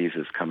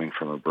diseases coming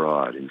from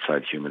abroad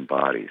inside human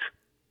bodies.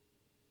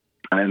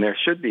 And there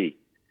should be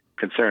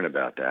concern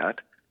about that.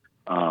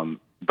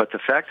 But the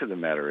fact of the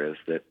matter is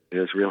that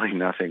there's really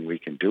nothing we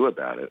can do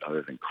about it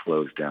other than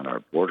close down our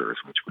borders,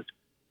 which would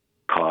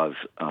cause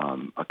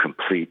a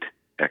complete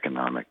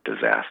economic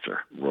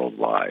disaster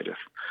worldwide if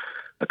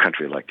a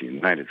country like the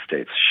United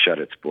States shut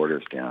its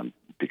borders down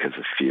because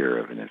of fear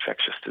of an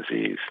infectious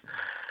disease.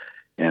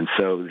 And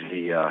so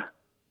the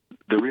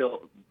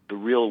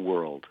real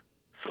world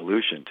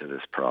solution to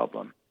this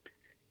problem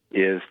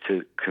is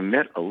to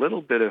commit a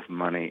little bit of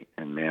money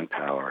and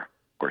manpower,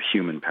 or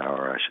human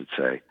power, I should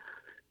say,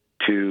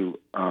 to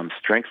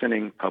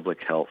strengthening public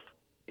health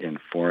in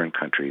foreign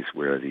countries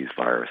where these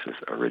viruses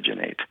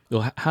originate.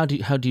 Well, how do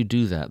you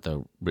do that,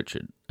 though,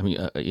 Richard? I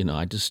mean,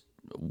 I just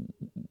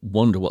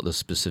wonder what the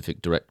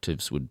specific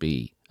directives would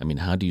be. I mean,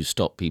 how do you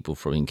stop people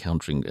from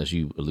encountering, as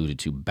you alluded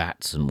to,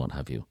 bats and what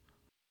have you?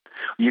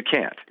 You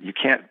can't. You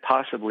can't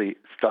possibly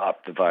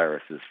stop the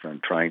viruses from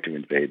trying to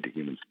invade the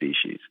human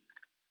species.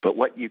 But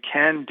what you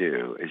can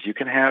do is you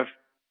can have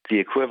the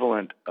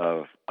equivalent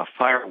of a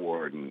fire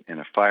warden in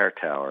a fire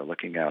tower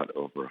looking out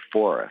over a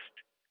forest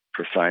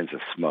for signs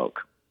of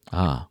smoke.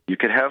 You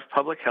could have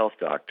public health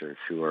doctors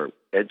who are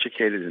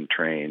educated and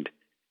trained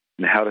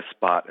in how to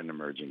spot an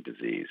emerging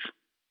disease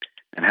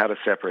and how to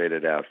separate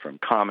it out from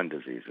common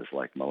diseases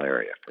like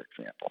malaria, for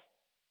example.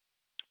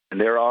 And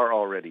there are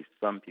already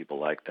some people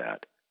like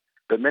that,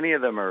 but many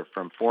of them are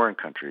from foreign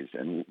countries.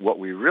 And what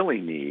we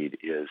really need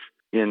is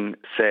in,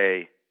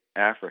 say,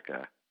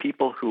 Africa,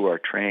 people who are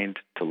trained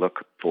to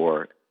look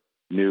for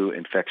new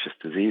infectious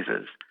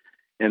diseases,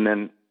 and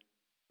then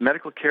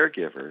medical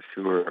caregivers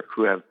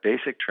who have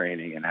basic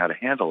training in how to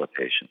handle a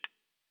patient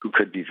who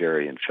could be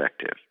very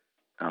infective.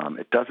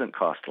 It doesn't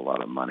cost a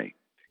lot of money.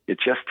 It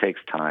just takes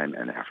time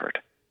and effort.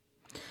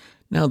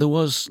 Now, there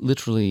was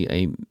literally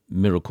a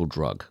miracle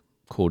drug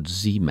called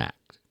ZMapp,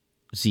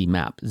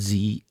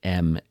 Z-M-A-P-P,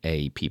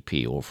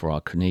 or for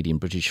our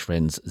Canadian-British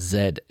friends,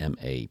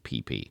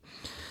 Z-M-A-P-P.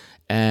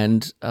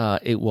 And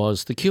it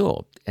was the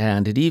cure,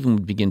 and it even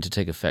would begin to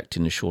take effect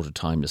in a shorter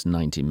time as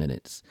 90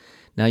 minutes.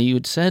 Now, you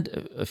had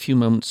said a few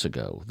moments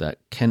ago that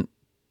Kent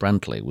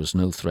Brantly was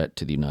no threat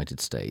to the United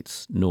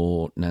States,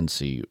 nor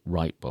Nancy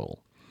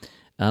Wright-Bowl,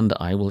 and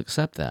I will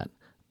accept that.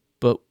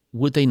 But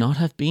would they not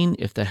have been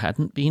if there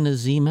hadn't been a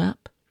ZMapp?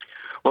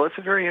 Well, it's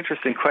a very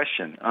interesting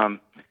question.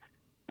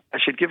 I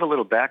should give a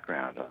little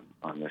background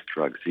on this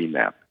drug,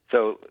 ZMapp.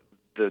 So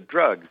the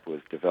drug was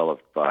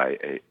developed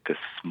by this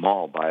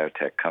small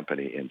biotech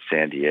company in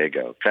San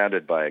Diego,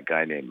 founded by a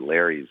guy named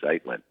Larry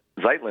Zeitlin.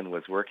 Zeitlin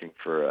was working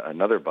for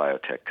another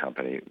biotech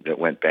company that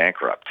went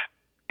bankrupt,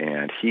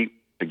 and he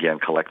began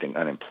collecting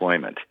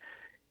unemployment.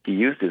 He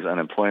used his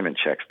unemployment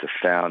checks to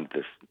found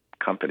this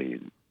company,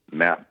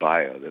 Map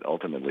Bio, that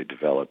ultimately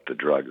developed the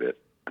drug that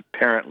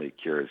apparently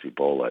cures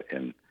Ebola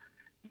in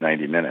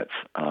 90 minutes.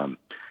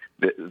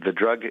 The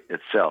drug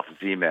itself,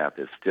 ZMapp,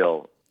 is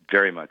still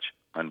very much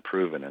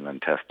unproven and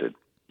untested.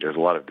 There's a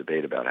lot of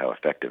debate about how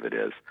effective it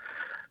is.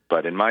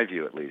 But in my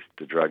view, at least,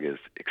 the drug is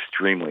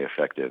extremely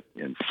effective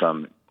in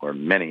some or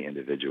many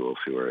individuals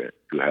who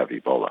have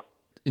Ebola.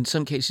 In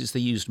some cases,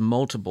 they used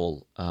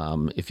multiple,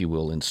 if you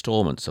will,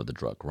 installments of the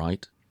drug,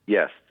 right?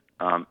 Yes.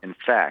 In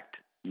fact,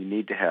 you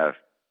need to have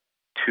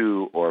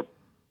 2 or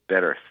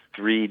better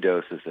 3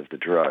 doses of the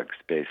drug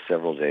spaced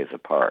several days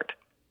apart.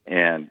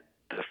 And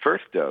the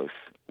first dose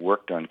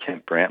worked on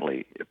Kent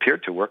Brantly,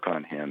 appeared to work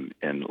on him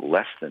in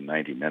less than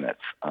 90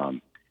 minutes.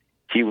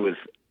 He was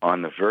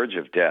on the verge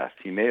of death.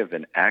 He may have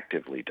been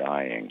actively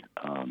dying.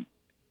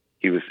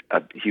 He was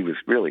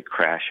really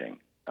crashing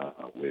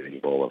with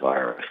Ebola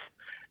virus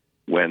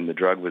when the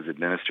drug was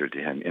administered to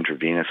him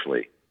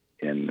intravenously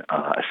in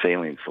a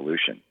saline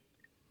solution.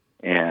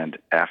 And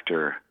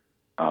after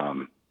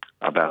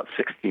about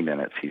 60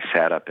 minutes, he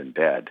sat up in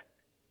bed.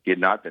 He had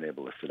not been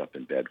able to sit up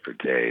in bed for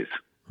days.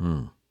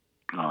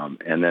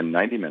 And then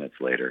 90 minutes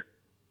later,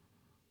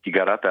 he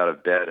got up out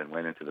of bed and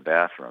went into the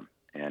bathroom,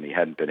 and he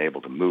hadn't been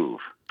able to move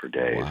for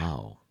days.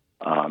 Wow.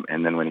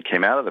 And then when he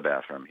came out of the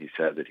bathroom, he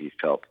said that he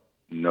felt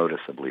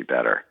noticeably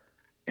better,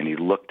 and he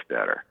looked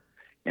better.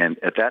 And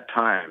at that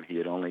time, he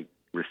had only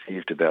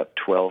received about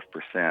 12%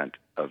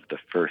 of the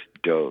first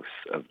dose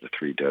of the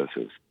 3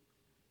 doses.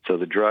 So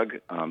the drug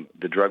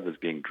was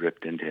being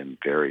dripped into him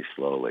very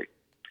slowly.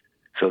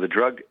 So the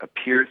drug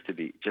appears to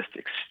be just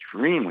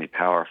extremely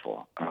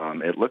powerful.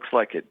 It looks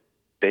like it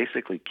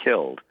basically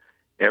killed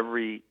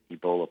every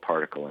Ebola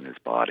particle in his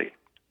body.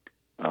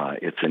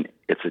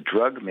 It's a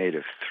drug made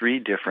of 3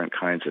 different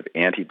kinds of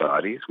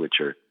antibodies, which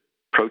are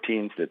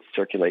proteins that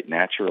circulate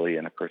naturally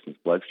in a person's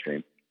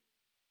bloodstream.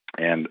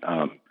 And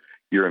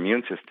your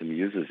immune system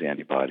uses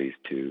antibodies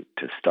to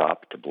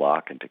stop, to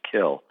block, and to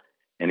kill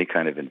any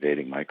kind of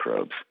invading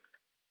microbes.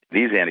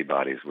 These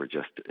antibodies were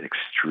just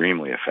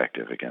extremely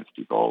effective against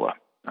Ebola.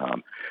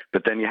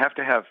 But then you have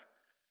to have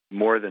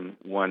more than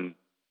 1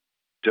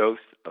 dose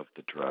of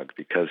the drug,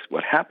 because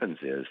what happens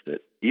is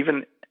that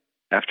even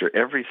after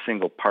every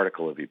single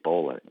particle of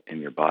Ebola in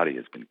your body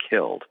has been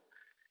killed,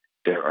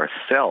 there are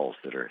cells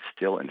that are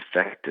still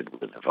infected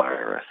with the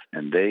virus,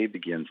 and they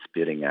begin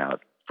spitting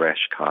out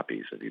fresh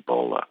copies of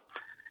Ebola.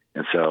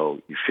 And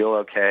so you feel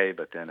okay,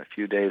 but then a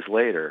few days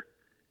later,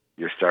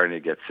 you're starting to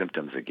get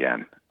symptoms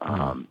again.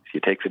 You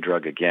take the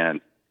drug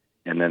again,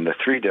 and then the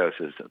 3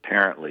 doses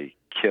apparently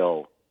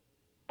kill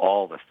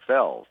all the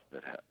cells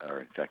that are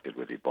infected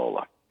with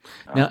Ebola.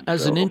 Now,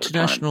 as an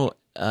international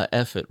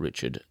effort,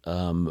 Richard,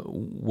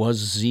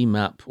 was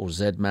ZMapp or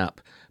ZMapp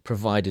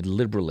provided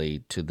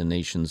liberally to the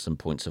nations and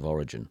points of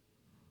origin?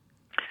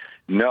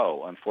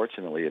 No,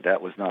 unfortunately,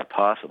 that was not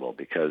possible,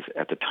 because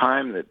at the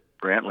time that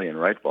Brantly and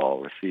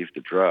Wright-Bowl received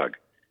the drug,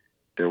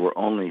 there were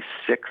only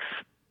 6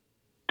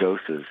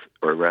 doses,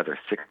 or rather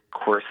 6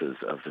 courses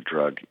of the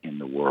drug in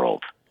the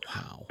world.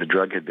 Wow. The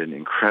drug had been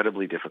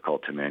incredibly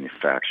difficult to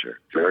manufacture,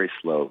 very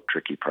slow,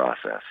 tricky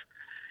process.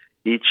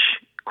 Each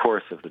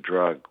course of the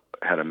drug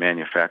had a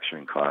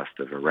manufacturing cost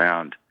of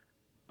around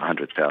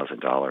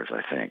 $100,000,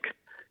 I think.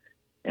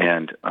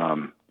 And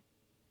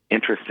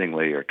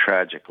interestingly or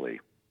tragically,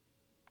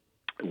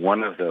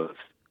 one of those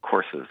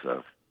courses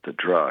of the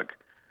drug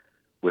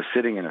was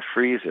sitting in a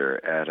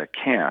freezer at a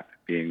camp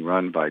being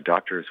run by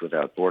Doctors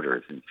Without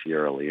Borders in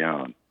Sierra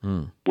Leone,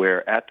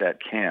 where at that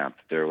camp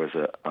there was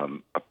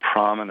a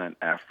prominent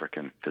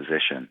African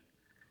physician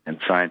and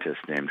scientist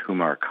named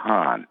Umar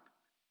Khan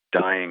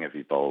dying of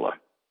Ebola.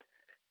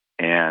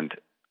 And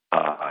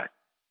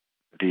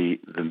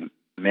the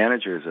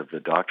managers of the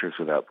Doctors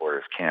Without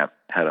Borders camp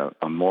had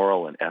a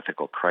moral and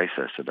ethical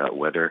crisis about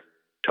whether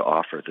to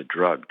offer the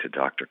drug to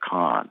Dr.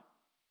 Khan.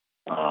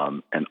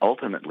 And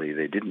ultimately,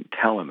 they didn't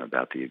tell him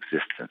about the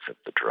existence of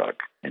the drug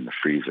in the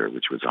freezer,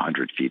 which was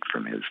 100 feet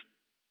from his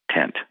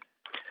tent.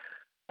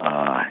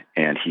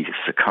 And he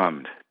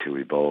succumbed to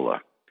Ebola.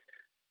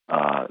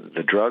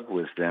 The drug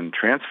was then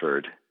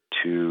transferred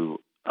to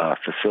a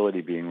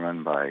facility being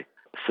run by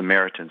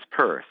Samaritan's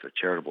Purse, a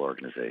charitable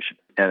organization.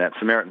 And at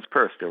Samaritan's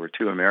Purse, there were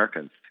 2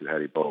 Americans who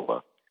had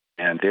Ebola.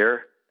 And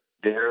their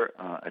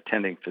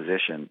attending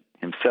physician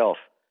himself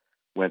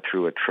went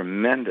through a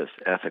tremendous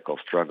ethical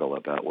struggle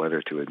about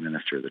whether to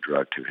administer the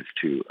drug to his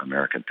 2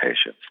 American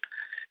patients.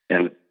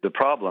 And the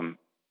problem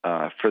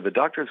for the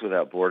Doctors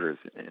Without Borders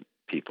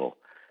people,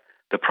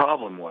 the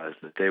problem was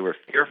that they were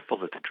fearful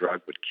that the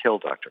drug would kill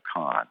Dr.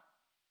 Khan.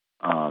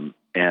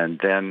 And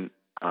then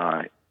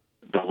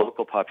the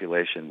local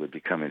population would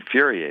become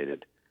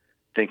infuriated,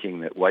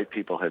 thinking that white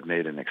people had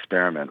made an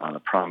experiment on a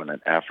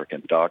prominent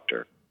African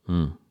doctor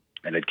and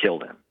had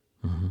killed him.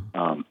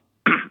 Mm-hmm.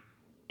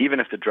 Even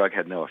if the drug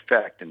had no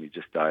effect and he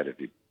just died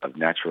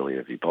naturally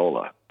of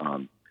Ebola,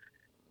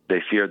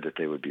 they feared that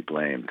they would be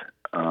blamed.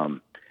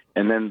 And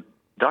then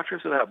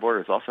Doctors Without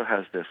Borders also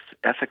has this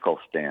ethical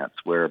stance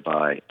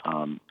whereby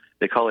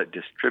they call it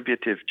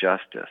distributive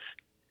justice.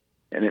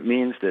 And it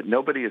means that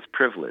nobody is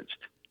privileged.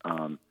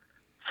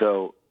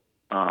 So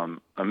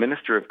a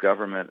minister of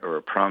government or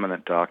a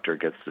prominent doctor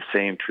gets the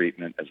same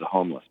treatment as a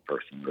homeless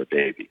person or a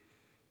baby.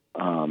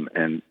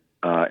 And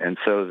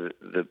so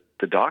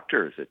the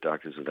doctors at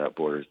Doctors Without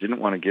Borders didn't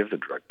want to give the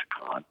drug to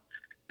Khan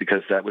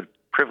because that would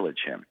privilege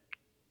him.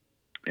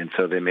 And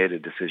so they made a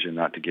decision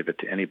not to give it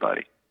to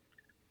anybody.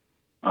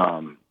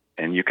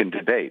 And you can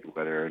debate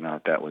whether or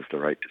not that was the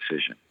right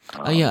decision.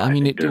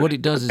 What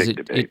it does is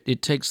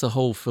it takes the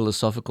whole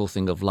philosophical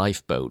thing of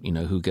lifeboat,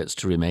 who gets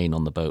to remain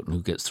on the boat and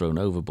who gets thrown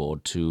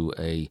overboard, to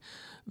a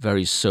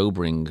very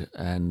sobering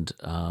and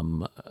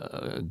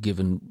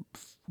given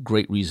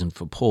great reason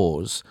for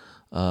pause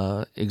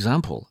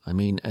example.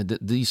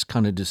 These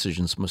kind of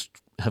decisions must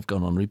have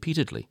gone on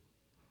repeatedly.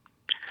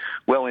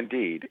 Well,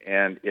 indeed,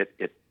 and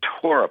it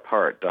tore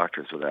apart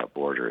Doctors Without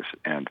Borders,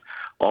 and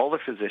all the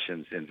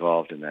physicians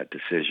involved in that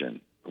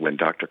decision when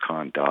Dr.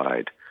 Khan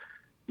died,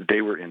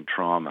 they were in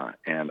trauma,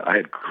 and I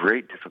had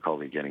great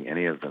difficulty getting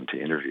any of them to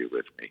interview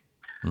with me.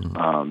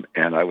 Mm-hmm.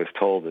 And I was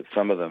told that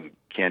some of them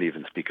can't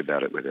even speak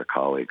about it with their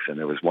colleagues, and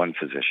there was one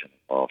physician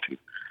involved who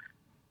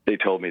they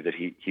told me that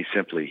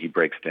he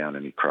breaks down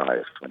and he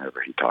cries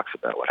whenever he talks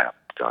about what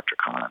happened to Dr.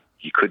 Khan.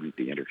 He couldn't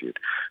be interviewed.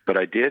 But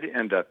I did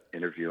end up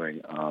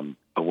interviewing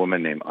a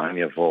woman named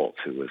Anya Volz,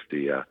 who was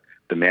the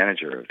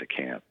manager of the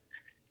camp.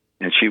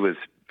 And she was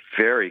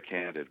very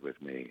candid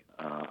with me.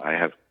 I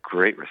have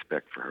great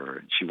respect for her.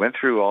 And she went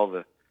through all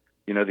the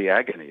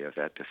agony of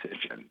that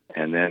decision.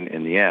 And then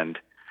in the end,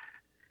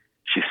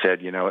 she said,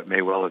 it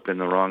may well have been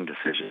the wrong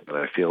decision, but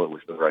I feel it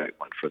was the right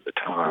one for the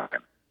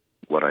time,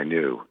 what I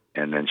knew.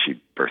 And then she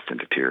burst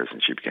into tears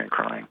and she began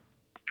crying.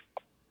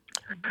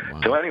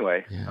 Wow. So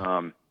anyway,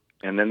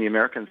 and then the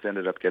Americans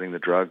ended up getting the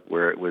drug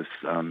where it was,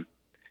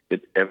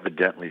 it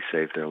evidently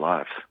saved their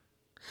lives.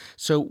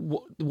 So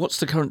what's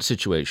the current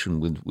situation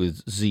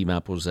with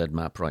ZMapp or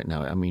ZMapp right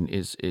now?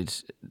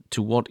 Is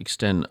to what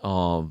extent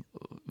are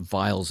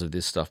vials of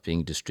this stuff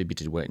being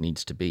distributed where it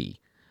needs to be?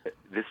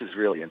 This is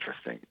really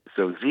interesting.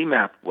 So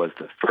ZMapp was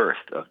the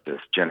first of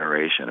this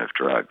generation of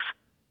drugs,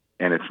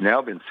 and it's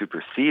now been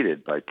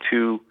superseded by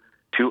two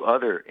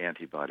other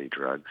antibody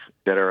drugs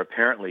that are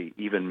apparently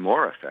even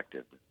more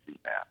effective than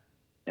ZMapp.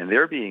 And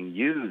they're being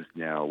used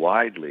now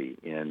widely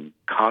in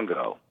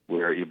Congo,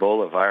 where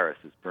Ebola virus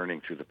is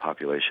burning through the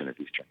population of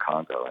eastern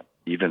Congo. And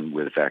even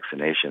with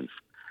vaccinations,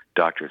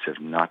 doctors have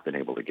not been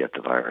able to get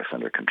the virus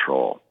under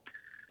control.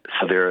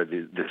 So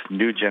this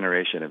new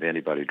generation of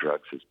antibody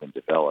drugs has been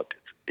developed.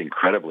 It's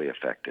incredibly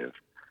effective,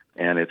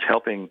 and it's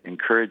helping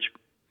encourage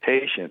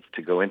patients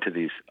to go into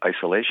these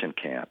isolation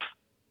camps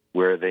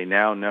where they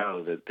now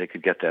know that they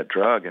could get that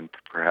drug and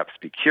perhaps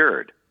be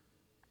cured.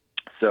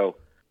 So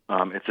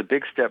it's a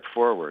big step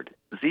forward.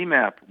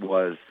 ZMapp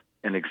was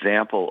an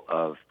example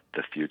of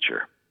the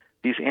future.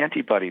 These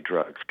antibody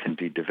drugs can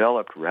be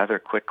developed rather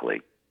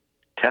quickly,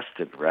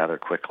 tested rather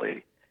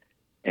quickly,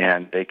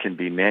 and they can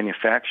be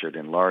manufactured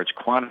in large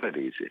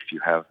quantities if you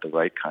have the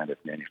right kind of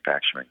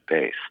manufacturing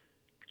base.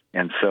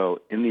 And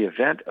so in the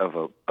event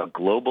of a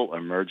global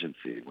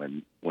emergency,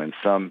 when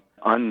some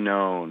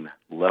unknown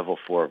level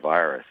 4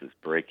 virus is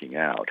breaking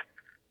out,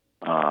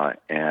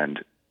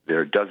 and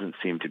there doesn't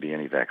seem to be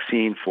any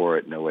vaccine for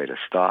it, no way to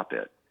stop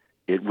it,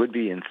 it would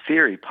be, in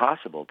theory,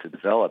 possible to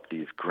develop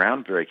these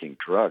groundbreaking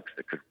drugs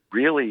that could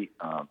really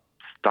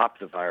stop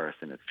the virus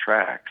in its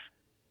tracks.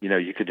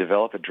 You could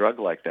develop a drug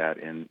like that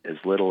in as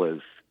little as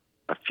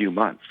a few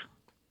months.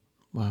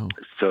 Wow.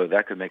 So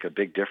that could make a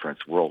big difference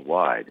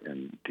worldwide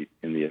in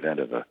the event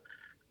of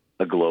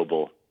a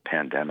global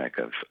pandemic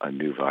of a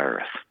new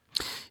virus.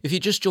 If you're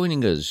just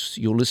joining us,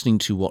 you're listening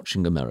to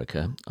Watching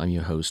America. I'm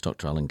your host,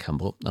 Dr. Alan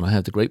Campbell, and I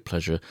have the great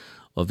pleasure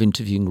of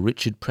interviewing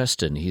Richard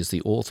Preston. He is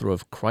the author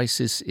of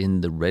Crisis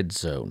in the Red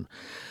Zone.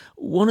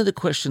 One of the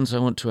questions I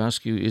want to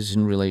ask you is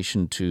in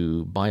relation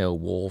to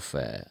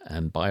biowarfare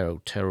and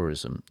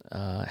bioterrorism.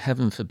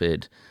 Heaven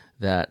forbid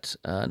that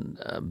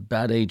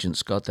bad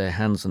agents got their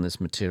hands on this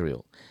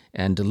material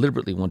and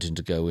deliberately wanted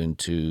to go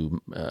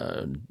into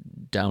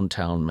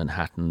downtown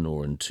Manhattan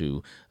or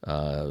into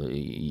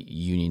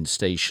Union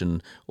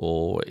Station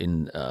or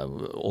in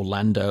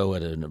Orlando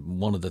at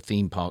one of the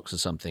theme parks or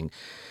something.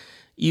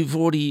 You've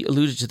already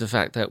alluded to the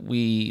fact that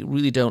we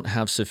really don't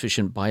have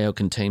sufficient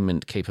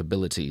biocontainment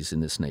capabilities in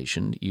this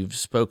nation. You've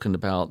spoken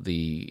about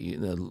the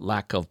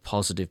lack of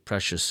positive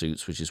pressure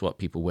suits, which is what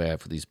people wear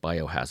for these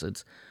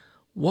biohazards.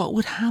 What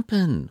would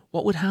happen?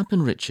 What would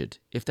happen, Richard,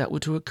 if that were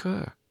to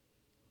occur?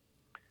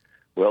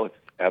 Well, it's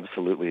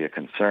absolutely a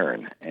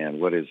concern. And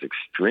what is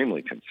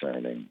extremely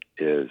concerning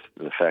is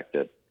the fact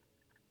that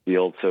the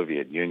old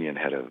Soviet Union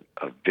had a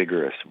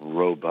vigorous,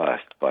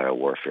 robust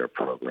biowarfare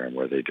program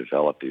where they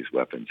developed these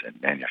weapons and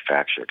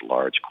manufactured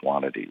large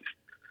quantities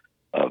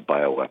of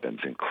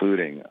bioweapons,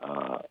 including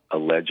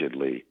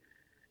allegedly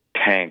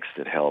tanks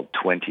that held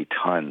 20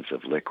 tons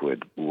of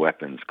liquid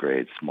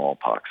weapons-grade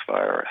smallpox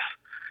virus.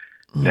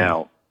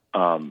 Now,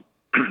 and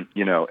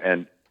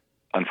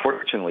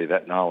unfortunately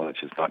that knowledge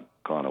has not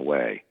gone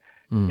away.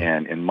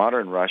 And in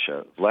modern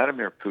Russia,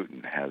 Vladimir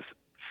Putin has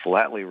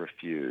flatly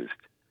refused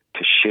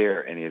to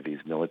share any of these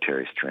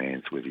military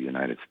strains with the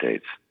United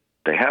States.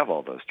 They have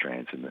all those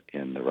strains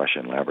in the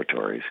Russian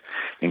laboratories,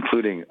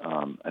 including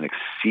an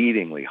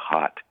exceedingly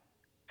hot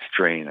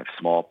strain of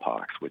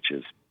smallpox, which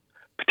is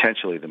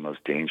potentially the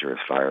most dangerous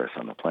virus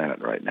on the planet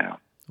right now.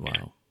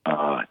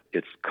 Wow.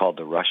 It's called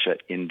the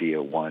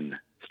Russia-India 1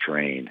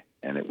 strain,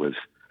 and it was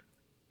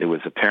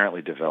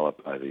apparently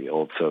developed by the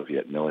old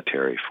Soviet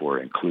military for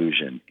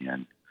inclusion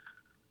in,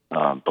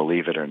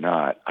 believe it or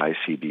not,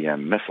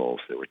 ICBM missiles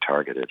that were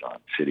targeted on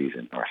cities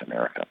in North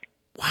America.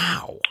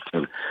 Wow.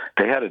 So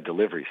they had a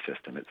delivery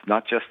system. It's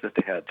not just that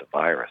they had the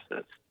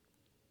viruses,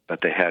 but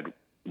they had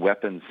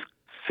weapons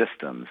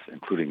systems,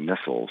 including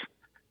missiles,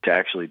 to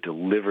actually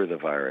deliver the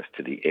virus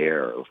to the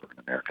air over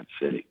an American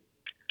city.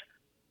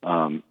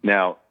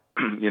 Now,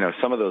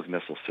 some of those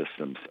missile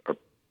systems are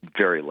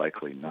very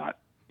likely not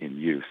in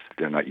use.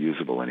 They're not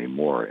usable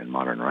anymore in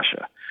modern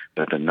Russia,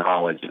 but the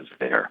knowledge is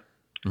there.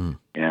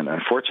 And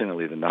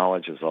unfortunately, the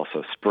knowledge is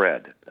also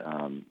spread.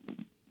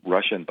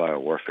 Russian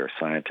biowarfare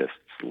scientists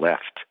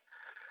left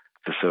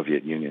the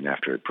Soviet Union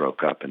after it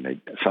broke up,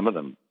 and some of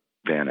them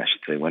vanished.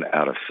 They went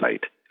out of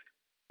sight.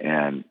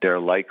 And they're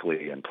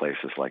likely in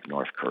places like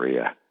North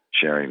Korea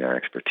sharing their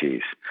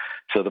expertise.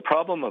 So the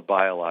problem of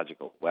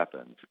biological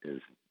weapons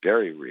is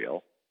very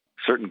real.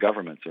 Certain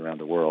governments around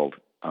the world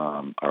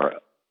are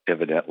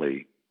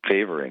evidently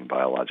favoring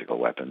biological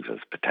weapons as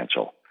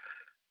potential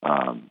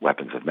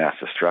weapons of mass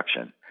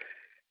destruction.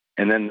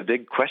 And then the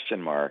big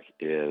question mark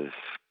is,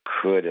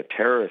 could a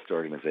terrorist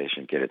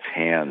organization get its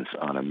hands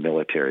on a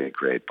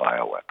military-grade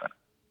bioweapon?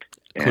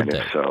 And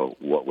if so,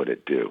 what would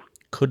it do?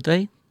 Could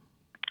they?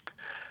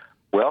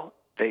 Well,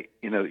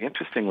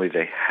 interestingly,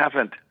 they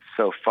haven't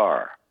so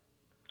far.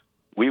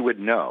 We would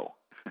know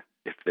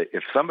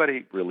if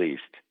somebody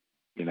released,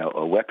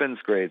 a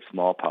weapons-grade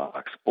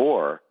smallpox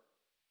or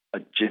a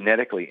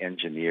genetically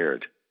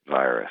engineered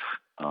virus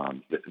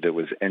that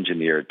was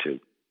engineered to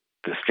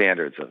the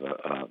standards of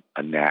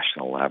a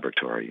national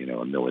laboratory,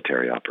 a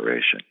military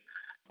operation,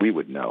 we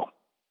would know.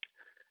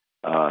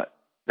 That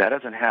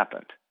hasn't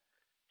happened.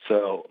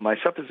 So my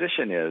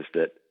supposition is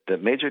that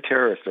major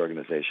terrorist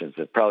organizations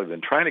have probably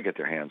been trying to get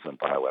their hands on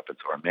bioweapons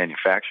or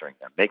manufacturing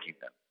them, making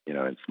them,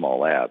 in small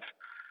labs.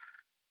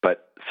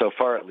 But so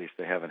far, at least,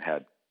 they haven't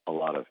had a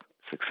lot of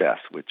success,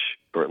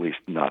 or at least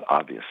not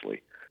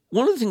obviously.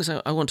 One of the things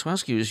I want to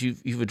ask you is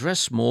you've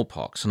addressed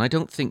smallpox, and I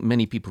don't think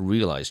many people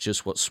realize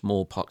just what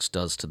smallpox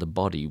does to the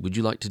body. Would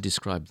you like to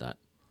describe that?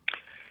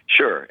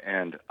 Sure,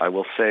 and I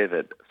will say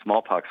that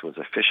smallpox was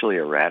officially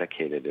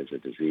eradicated as a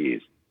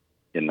disease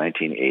in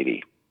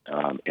 1980,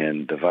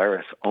 and the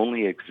virus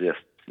only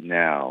exists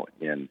now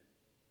in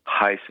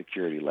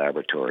high-security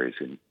laboratories,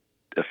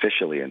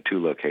 officially in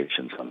 2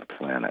 locations on the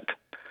planet.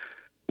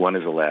 One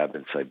is a lab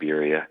in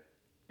Siberia,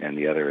 and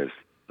the other is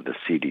the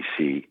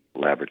CDC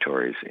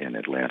laboratories in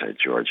Atlanta,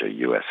 Georgia,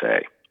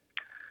 USA.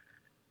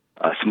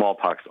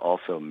 Smallpox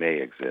also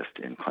may exist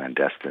in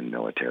clandestine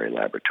military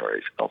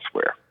laboratories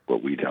elsewhere,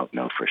 but we don't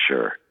know for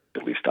sure.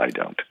 At least I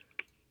don't.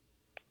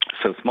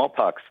 So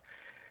smallpox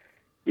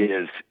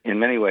is, in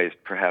many ways,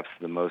 perhaps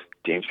the most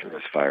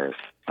dangerous virus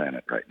on the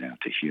planet right now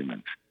to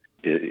humans.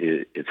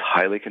 It's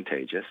highly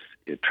contagious.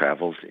 It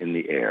travels in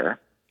the air.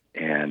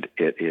 and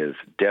it is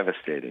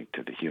devastating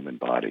to the human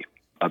body.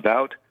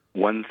 About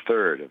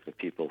 1/3 of the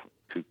people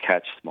who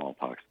catch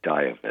smallpox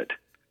die of it.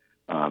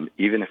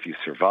 Even if you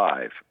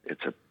survive,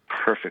 it's a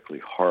perfectly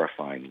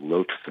horrifying,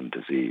 loathsome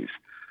disease.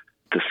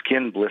 The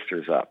skin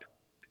blisters up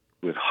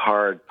with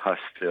hard,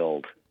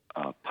 pus-filled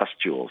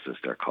pustules, as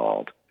they're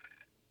called.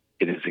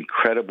 It is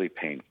incredibly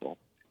painful.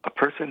 A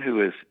person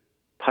who is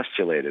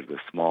pustulated with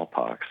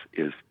smallpox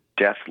is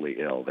deathly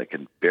ill. They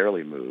can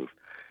barely move.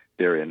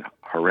 They're in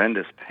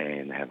horrendous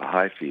pain. They have a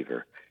high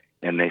fever,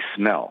 and they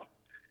smell.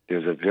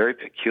 There's a very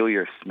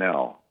peculiar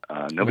smell.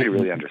 Nobody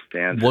really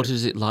understands What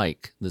is it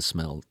like, the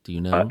smell? Do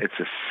you know? It's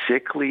a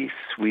sickly,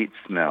 sweet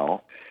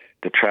smell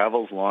that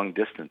travels long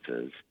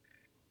distances.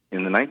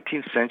 In the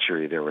 19th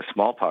century, there were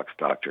smallpox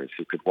doctors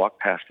who could walk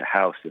past a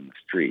house in the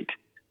street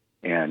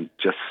and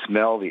just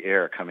smell the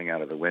air coming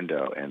out of the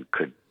window and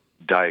could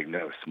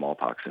diagnose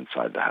smallpox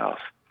inside the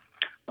house.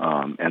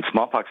 And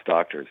smallpox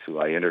doctors who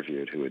I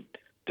interviewed who had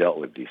dealt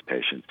with these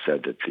patients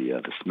said that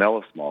the smell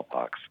of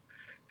smallpox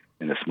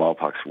in the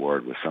smallpox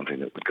ward was something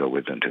that would go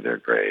with them to their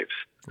graves.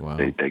 Wow.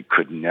 They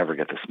could never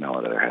get the smell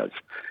out of their heads.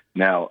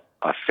 Now,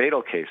 a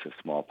fatal case of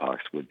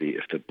smallpox would be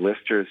if the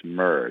blisters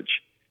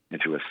merge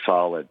into a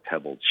solid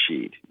pebbled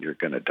sheet, you're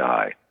going to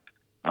die.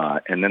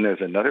 And then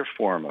there's another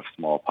form of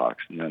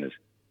smallpox known as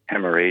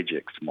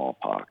hemorrhagic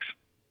smallpox,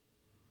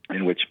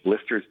 in which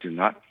blisters do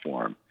not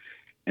form.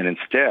 And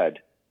instead,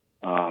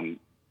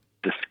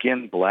 the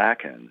skin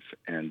blackens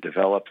and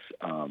develops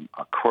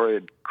a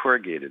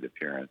corrugated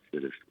appearance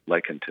that is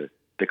likened to,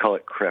 they call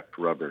it crepe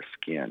rubber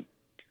skin.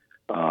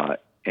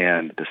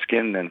 And the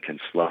skin then can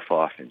slough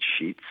off in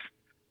sheets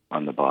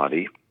on the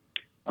body.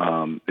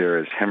 There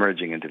is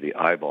hemorrhaging into the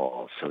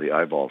eyeballs, so the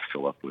eyeballs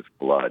fill up with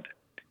blood.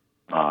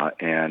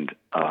 And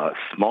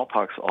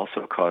smallpox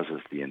also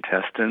causes the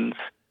intestines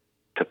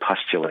to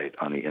pustulate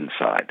on the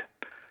inside.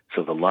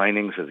 So the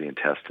linings of the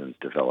intestines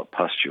develop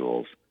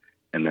pustules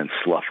and then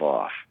slough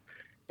off.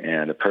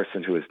 And a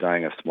person who is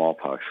dying of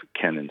smallpox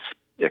can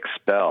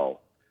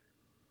expel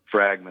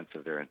fragments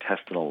of their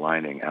intestinal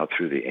lining out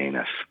through the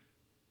anus.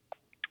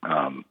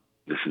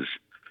 This is,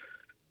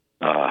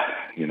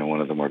 one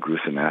of the more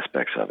gruesome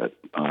aspects of it.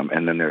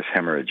 And then there's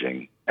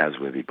hemorrhaging, as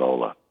with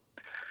Ebola.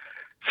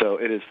 So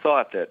it is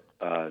thought that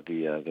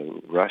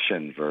the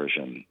Russian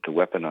version, the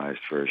weaponized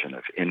version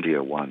of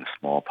India 1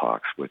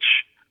 smallpox, which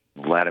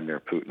Vladimir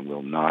Putin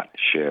will not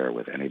share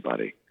with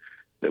anybody,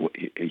 that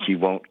he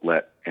won't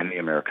let any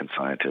American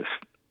scientists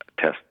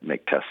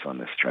make tests on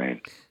this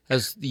strain.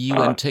 Has the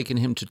UN taken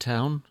him to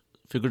town,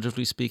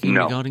 figuratively speaking,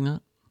 no. regarding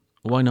that?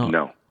 Why not?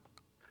 No.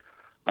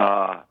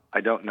 I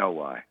don't know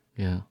why.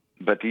 Yeah.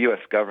 But the U.S.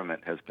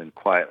 government has been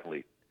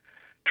quietly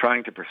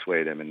trying to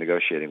persuade him and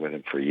negotiating with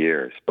him for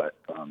years, but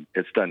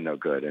it's done no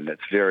good, and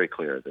it's very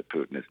clear that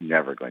Putin is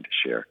never going to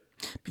share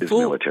his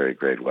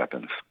military-grade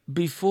weapons.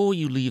 Before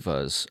you leave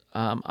us,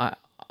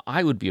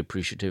 I would be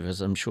appreciative,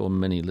 as I'm sure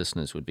many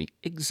listeners would be,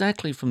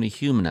 exactly from the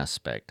human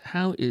aspect.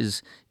 How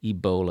is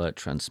Ebola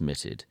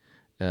transmitted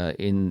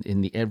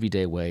in the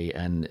everyday way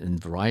and in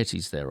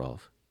varieties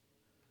thereof?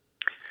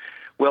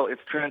 Well,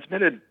 it's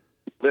transmitted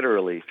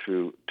literally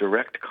through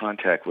direct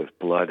contact with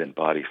blood and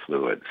body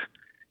fluids.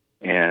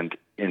 And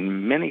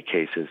in many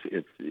cases,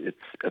 it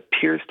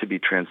appears to be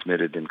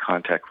transmitted in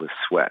contact with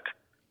sweat.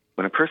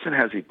 When a person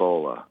has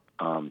Ebola,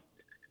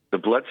 the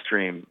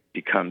bloodstream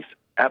becomes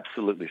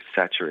absolutely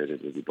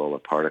saturated with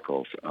Ebola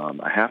particles.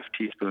 A half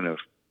teaspoon of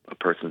a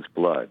person's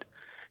blood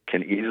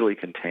can easily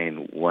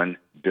contain 1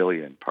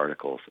 billion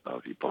particles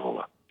of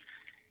Ebola.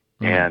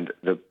 And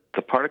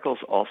the particles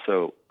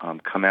also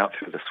come out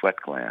through the sweat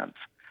glands.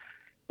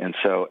 And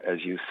so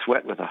as you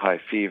sweat with a high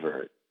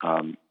fever,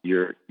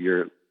 you're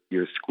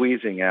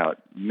squeezing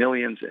out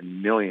millions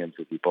and millions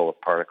of Ebola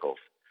particles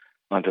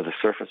onto the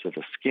surface of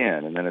the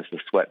skin. And then as the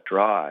sweat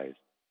dries,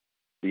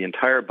 the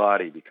entire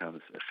body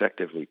becomes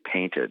effectively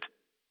painted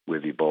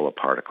with Ebola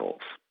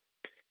particles.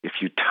 If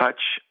you touch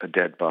a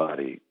dead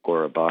body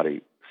or a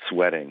body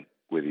sweating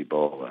with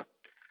Ebola,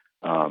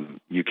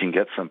 you can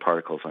get some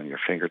particles on your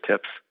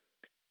fingertips.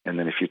 And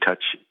then if you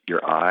touch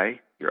your eye,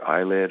 your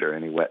eyelid, or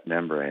any wet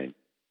membrane,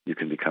 you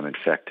can become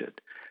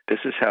infected. This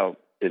is how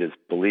it is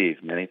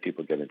believed many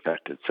people get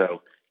infected.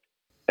 So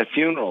at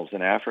funerals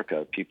in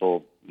Africa,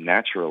 people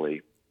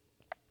naturally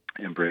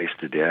embrace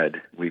the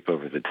dead, weep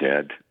over the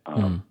dead.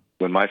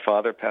 When my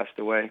father passed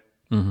away,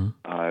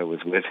 I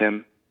was with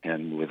him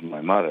and with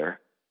my mother,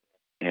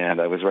 and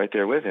I was right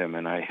there with him,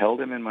 and I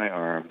held him in my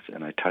arms,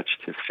 and I touched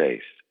his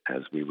face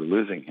as we were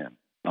losing him.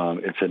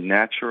 It's a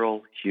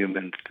natural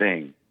human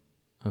thing,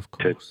 of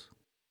course,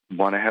 to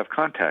want to have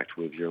contact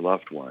with your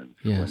loved ones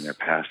when they're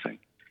passing.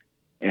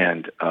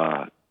 And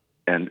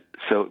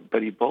so,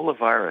 but Ebola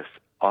virus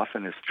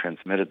often is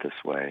transmitted this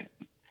way.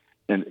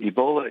 And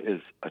Ebola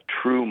is a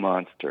true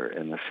monster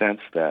in the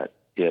sense that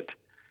it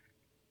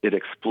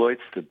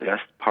exploits the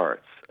best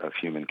parts of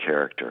human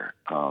character,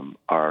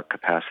 our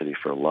capacity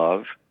for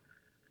love,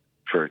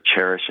 for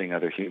cherishing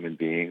other human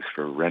beings,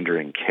 for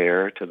rendering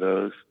care to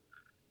those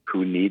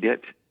who need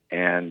it,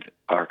 and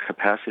our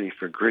capacity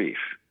for grief.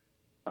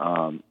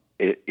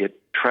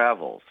 it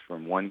travels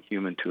from one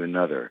human to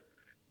another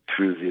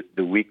through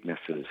the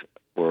weaknesses,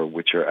 or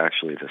which are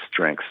actually the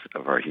strengths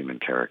of our human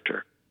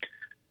character.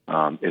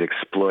 It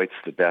exploits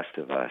the best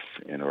of us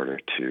in order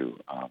to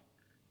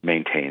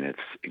maintain its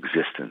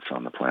existence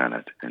on the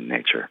planet and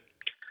nature.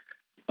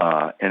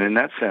 And in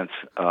that sense,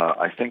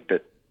 I think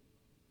that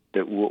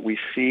what we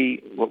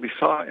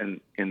saw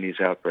in these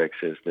outbreaks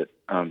is that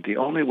the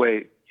only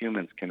way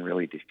humans can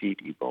really defeat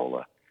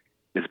Ebola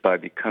is by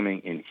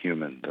becoming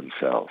inhuman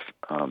themselves.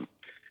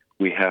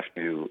 We have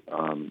to,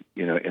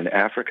 in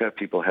Africa,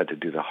 people had to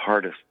do the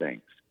hardest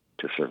things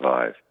to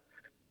survive.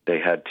 They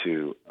had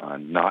to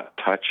not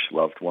touch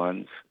loved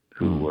ones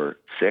who were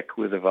sick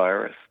with the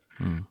virus.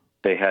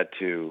 They had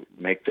to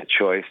make the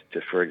choice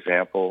to, for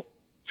example,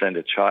 send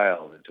a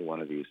child into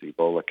one of these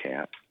Ebola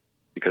camps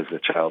because the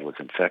child was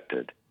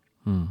infected.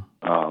 And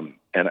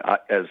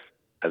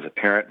as a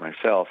parent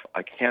myself,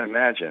 I can't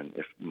imagine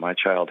if my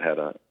child had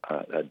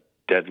a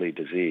deadly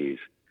disease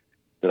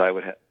that I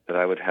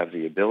would have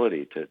the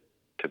ability to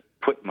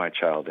put my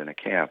child in a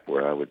camp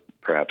where I would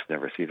perhaps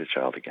never see the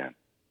child again.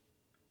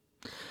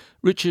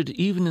 Richard,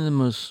 even in the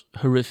most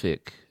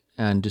horrific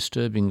and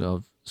disturbing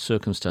of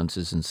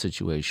circumstances and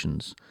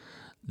situations,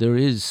 there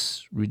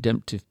is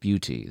redemptive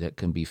beauty that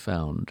can be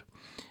found.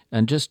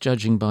 And just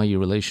judging by your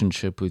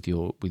relationship with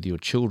your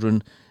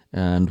children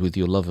and with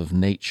your love of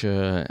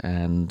nature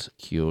and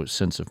your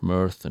sense of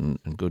mirth and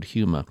good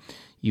humor,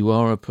 you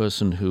are a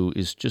person who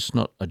is just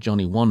not a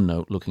Johnny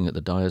One-Note looking at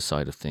the dire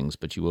side of things,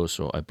 but you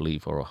also, I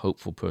believe, are a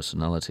hopeful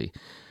personality.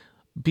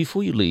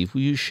 Before you leave,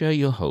 will you share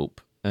your hope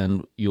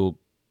and your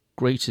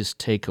greatest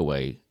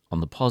takeaway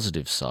on the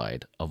positive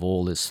side of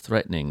all this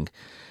threatening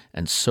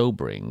and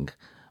sobering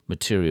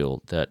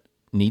material that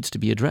needs to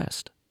be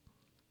addressed?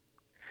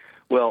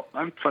 Well,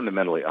 I'm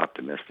fundamentally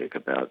optimistic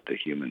about the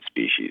human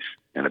species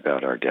and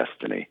about our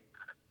destiny.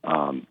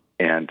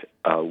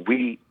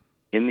 We,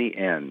 in the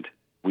end,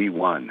 we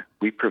won.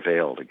 We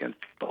prevailed against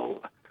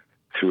Ebola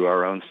through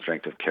our own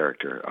strength of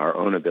character, our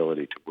own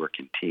ability to work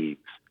in teams,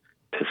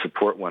 to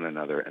support one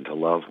another and to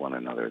love one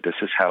another. This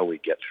is how we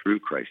get through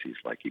crises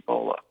like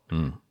Ebola.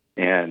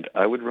 And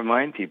I would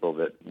remind people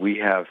that we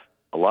have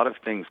a lot of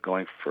things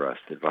going for us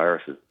that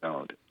viruses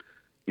don't,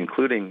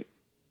 including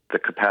the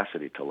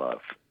capacity to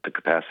love, the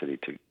capacity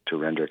to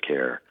render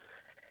care.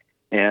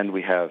 And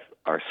we have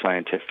our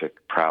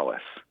scientific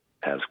prowess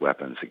as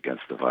weapons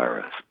against the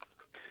virus.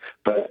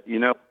 But,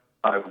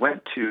 I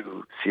went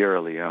to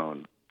Sierra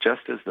Leone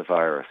just as the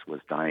virus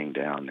was dying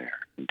down there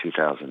in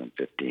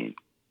 2015.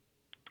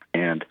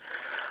 And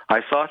I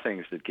saw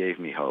things that gave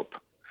me hope.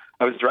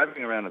 I was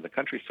driving around in the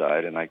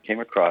countryside, and I came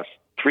across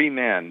 3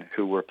 men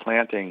who were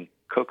planting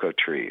cocoa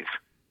trees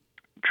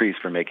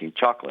for making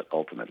chocolate,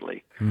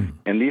 ultimately.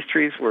 And these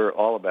trees were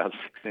all about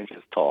 6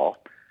 inches tall.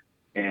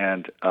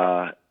 And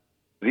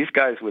these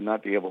guys would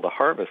not be able to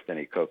harvest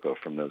any cocoa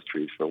from those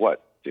trees for,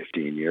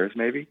 15 years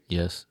maybe?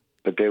 Yes.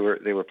 But they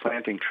were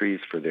planting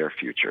trees for their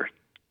future.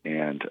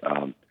 And,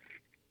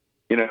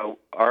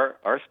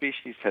 our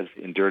species has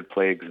endured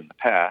plagues in the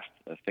past.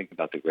 Think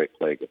about the Great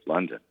Plague of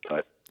London.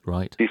 But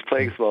these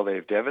plagues, while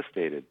they've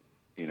devastated,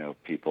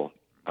 people,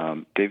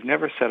 they've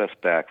never set us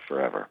back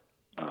forever.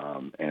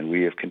 And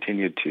we have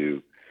continued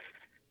to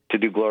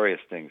do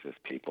glorious things as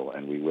people,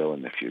 and we will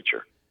in the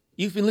future.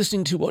 You've been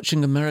listening to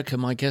Watching America.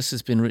 My guest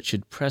has been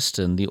Richard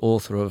Preston, the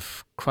author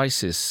of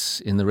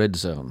Crisis in the Red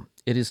Zone.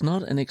 It is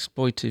not an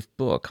exploitive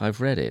book.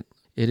 I've read it.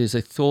 It is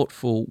a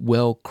thoughtful,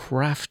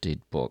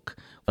 well-crafted book.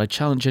 I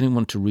challenge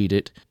anyone to read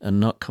it and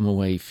not come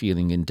away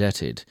feeling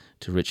indebted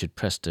to Richard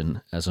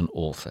Preston as an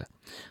author.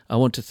 I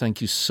want to thank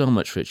you so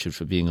much, Richard,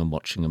 for being on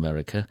Watching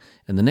America.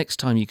 And the next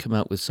time you come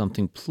out with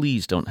something,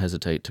 please don't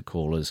hesitate to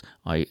call us.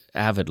 I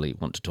avidly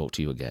want to talk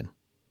to you again.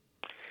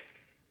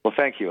 Well,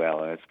 thank you,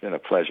 Alan. It's been a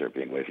pleasure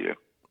being with you.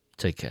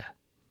 Take care.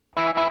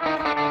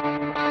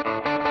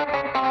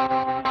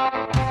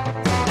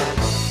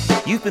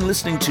 You've been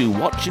listening to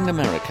Watching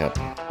America.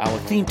 Our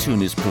theme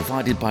tune is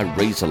provided by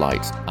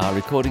Razorlight. Our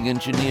recording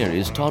engineer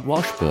is Todd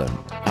Washburn.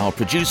 Our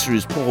producer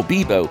is Paul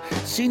Bebo.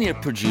 Senior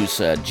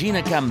producer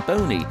Gina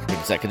Gamboni.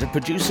 Executive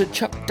producer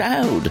Chuck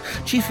Dowd.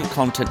 Chief of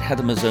Content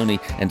Heather Mazzoni.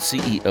 And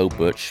CEO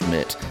Bert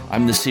Schmidt.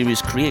 I'm the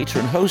series creator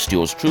and host,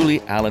 yours truly,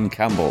 Alan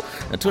Campbell.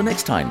 Until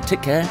next time,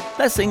 take care.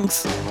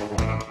 Blessings.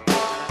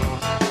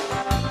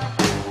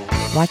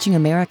 Watching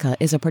America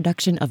is a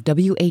production of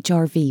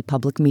WHRV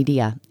Public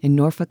Media in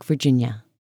Norfolk, Virginia.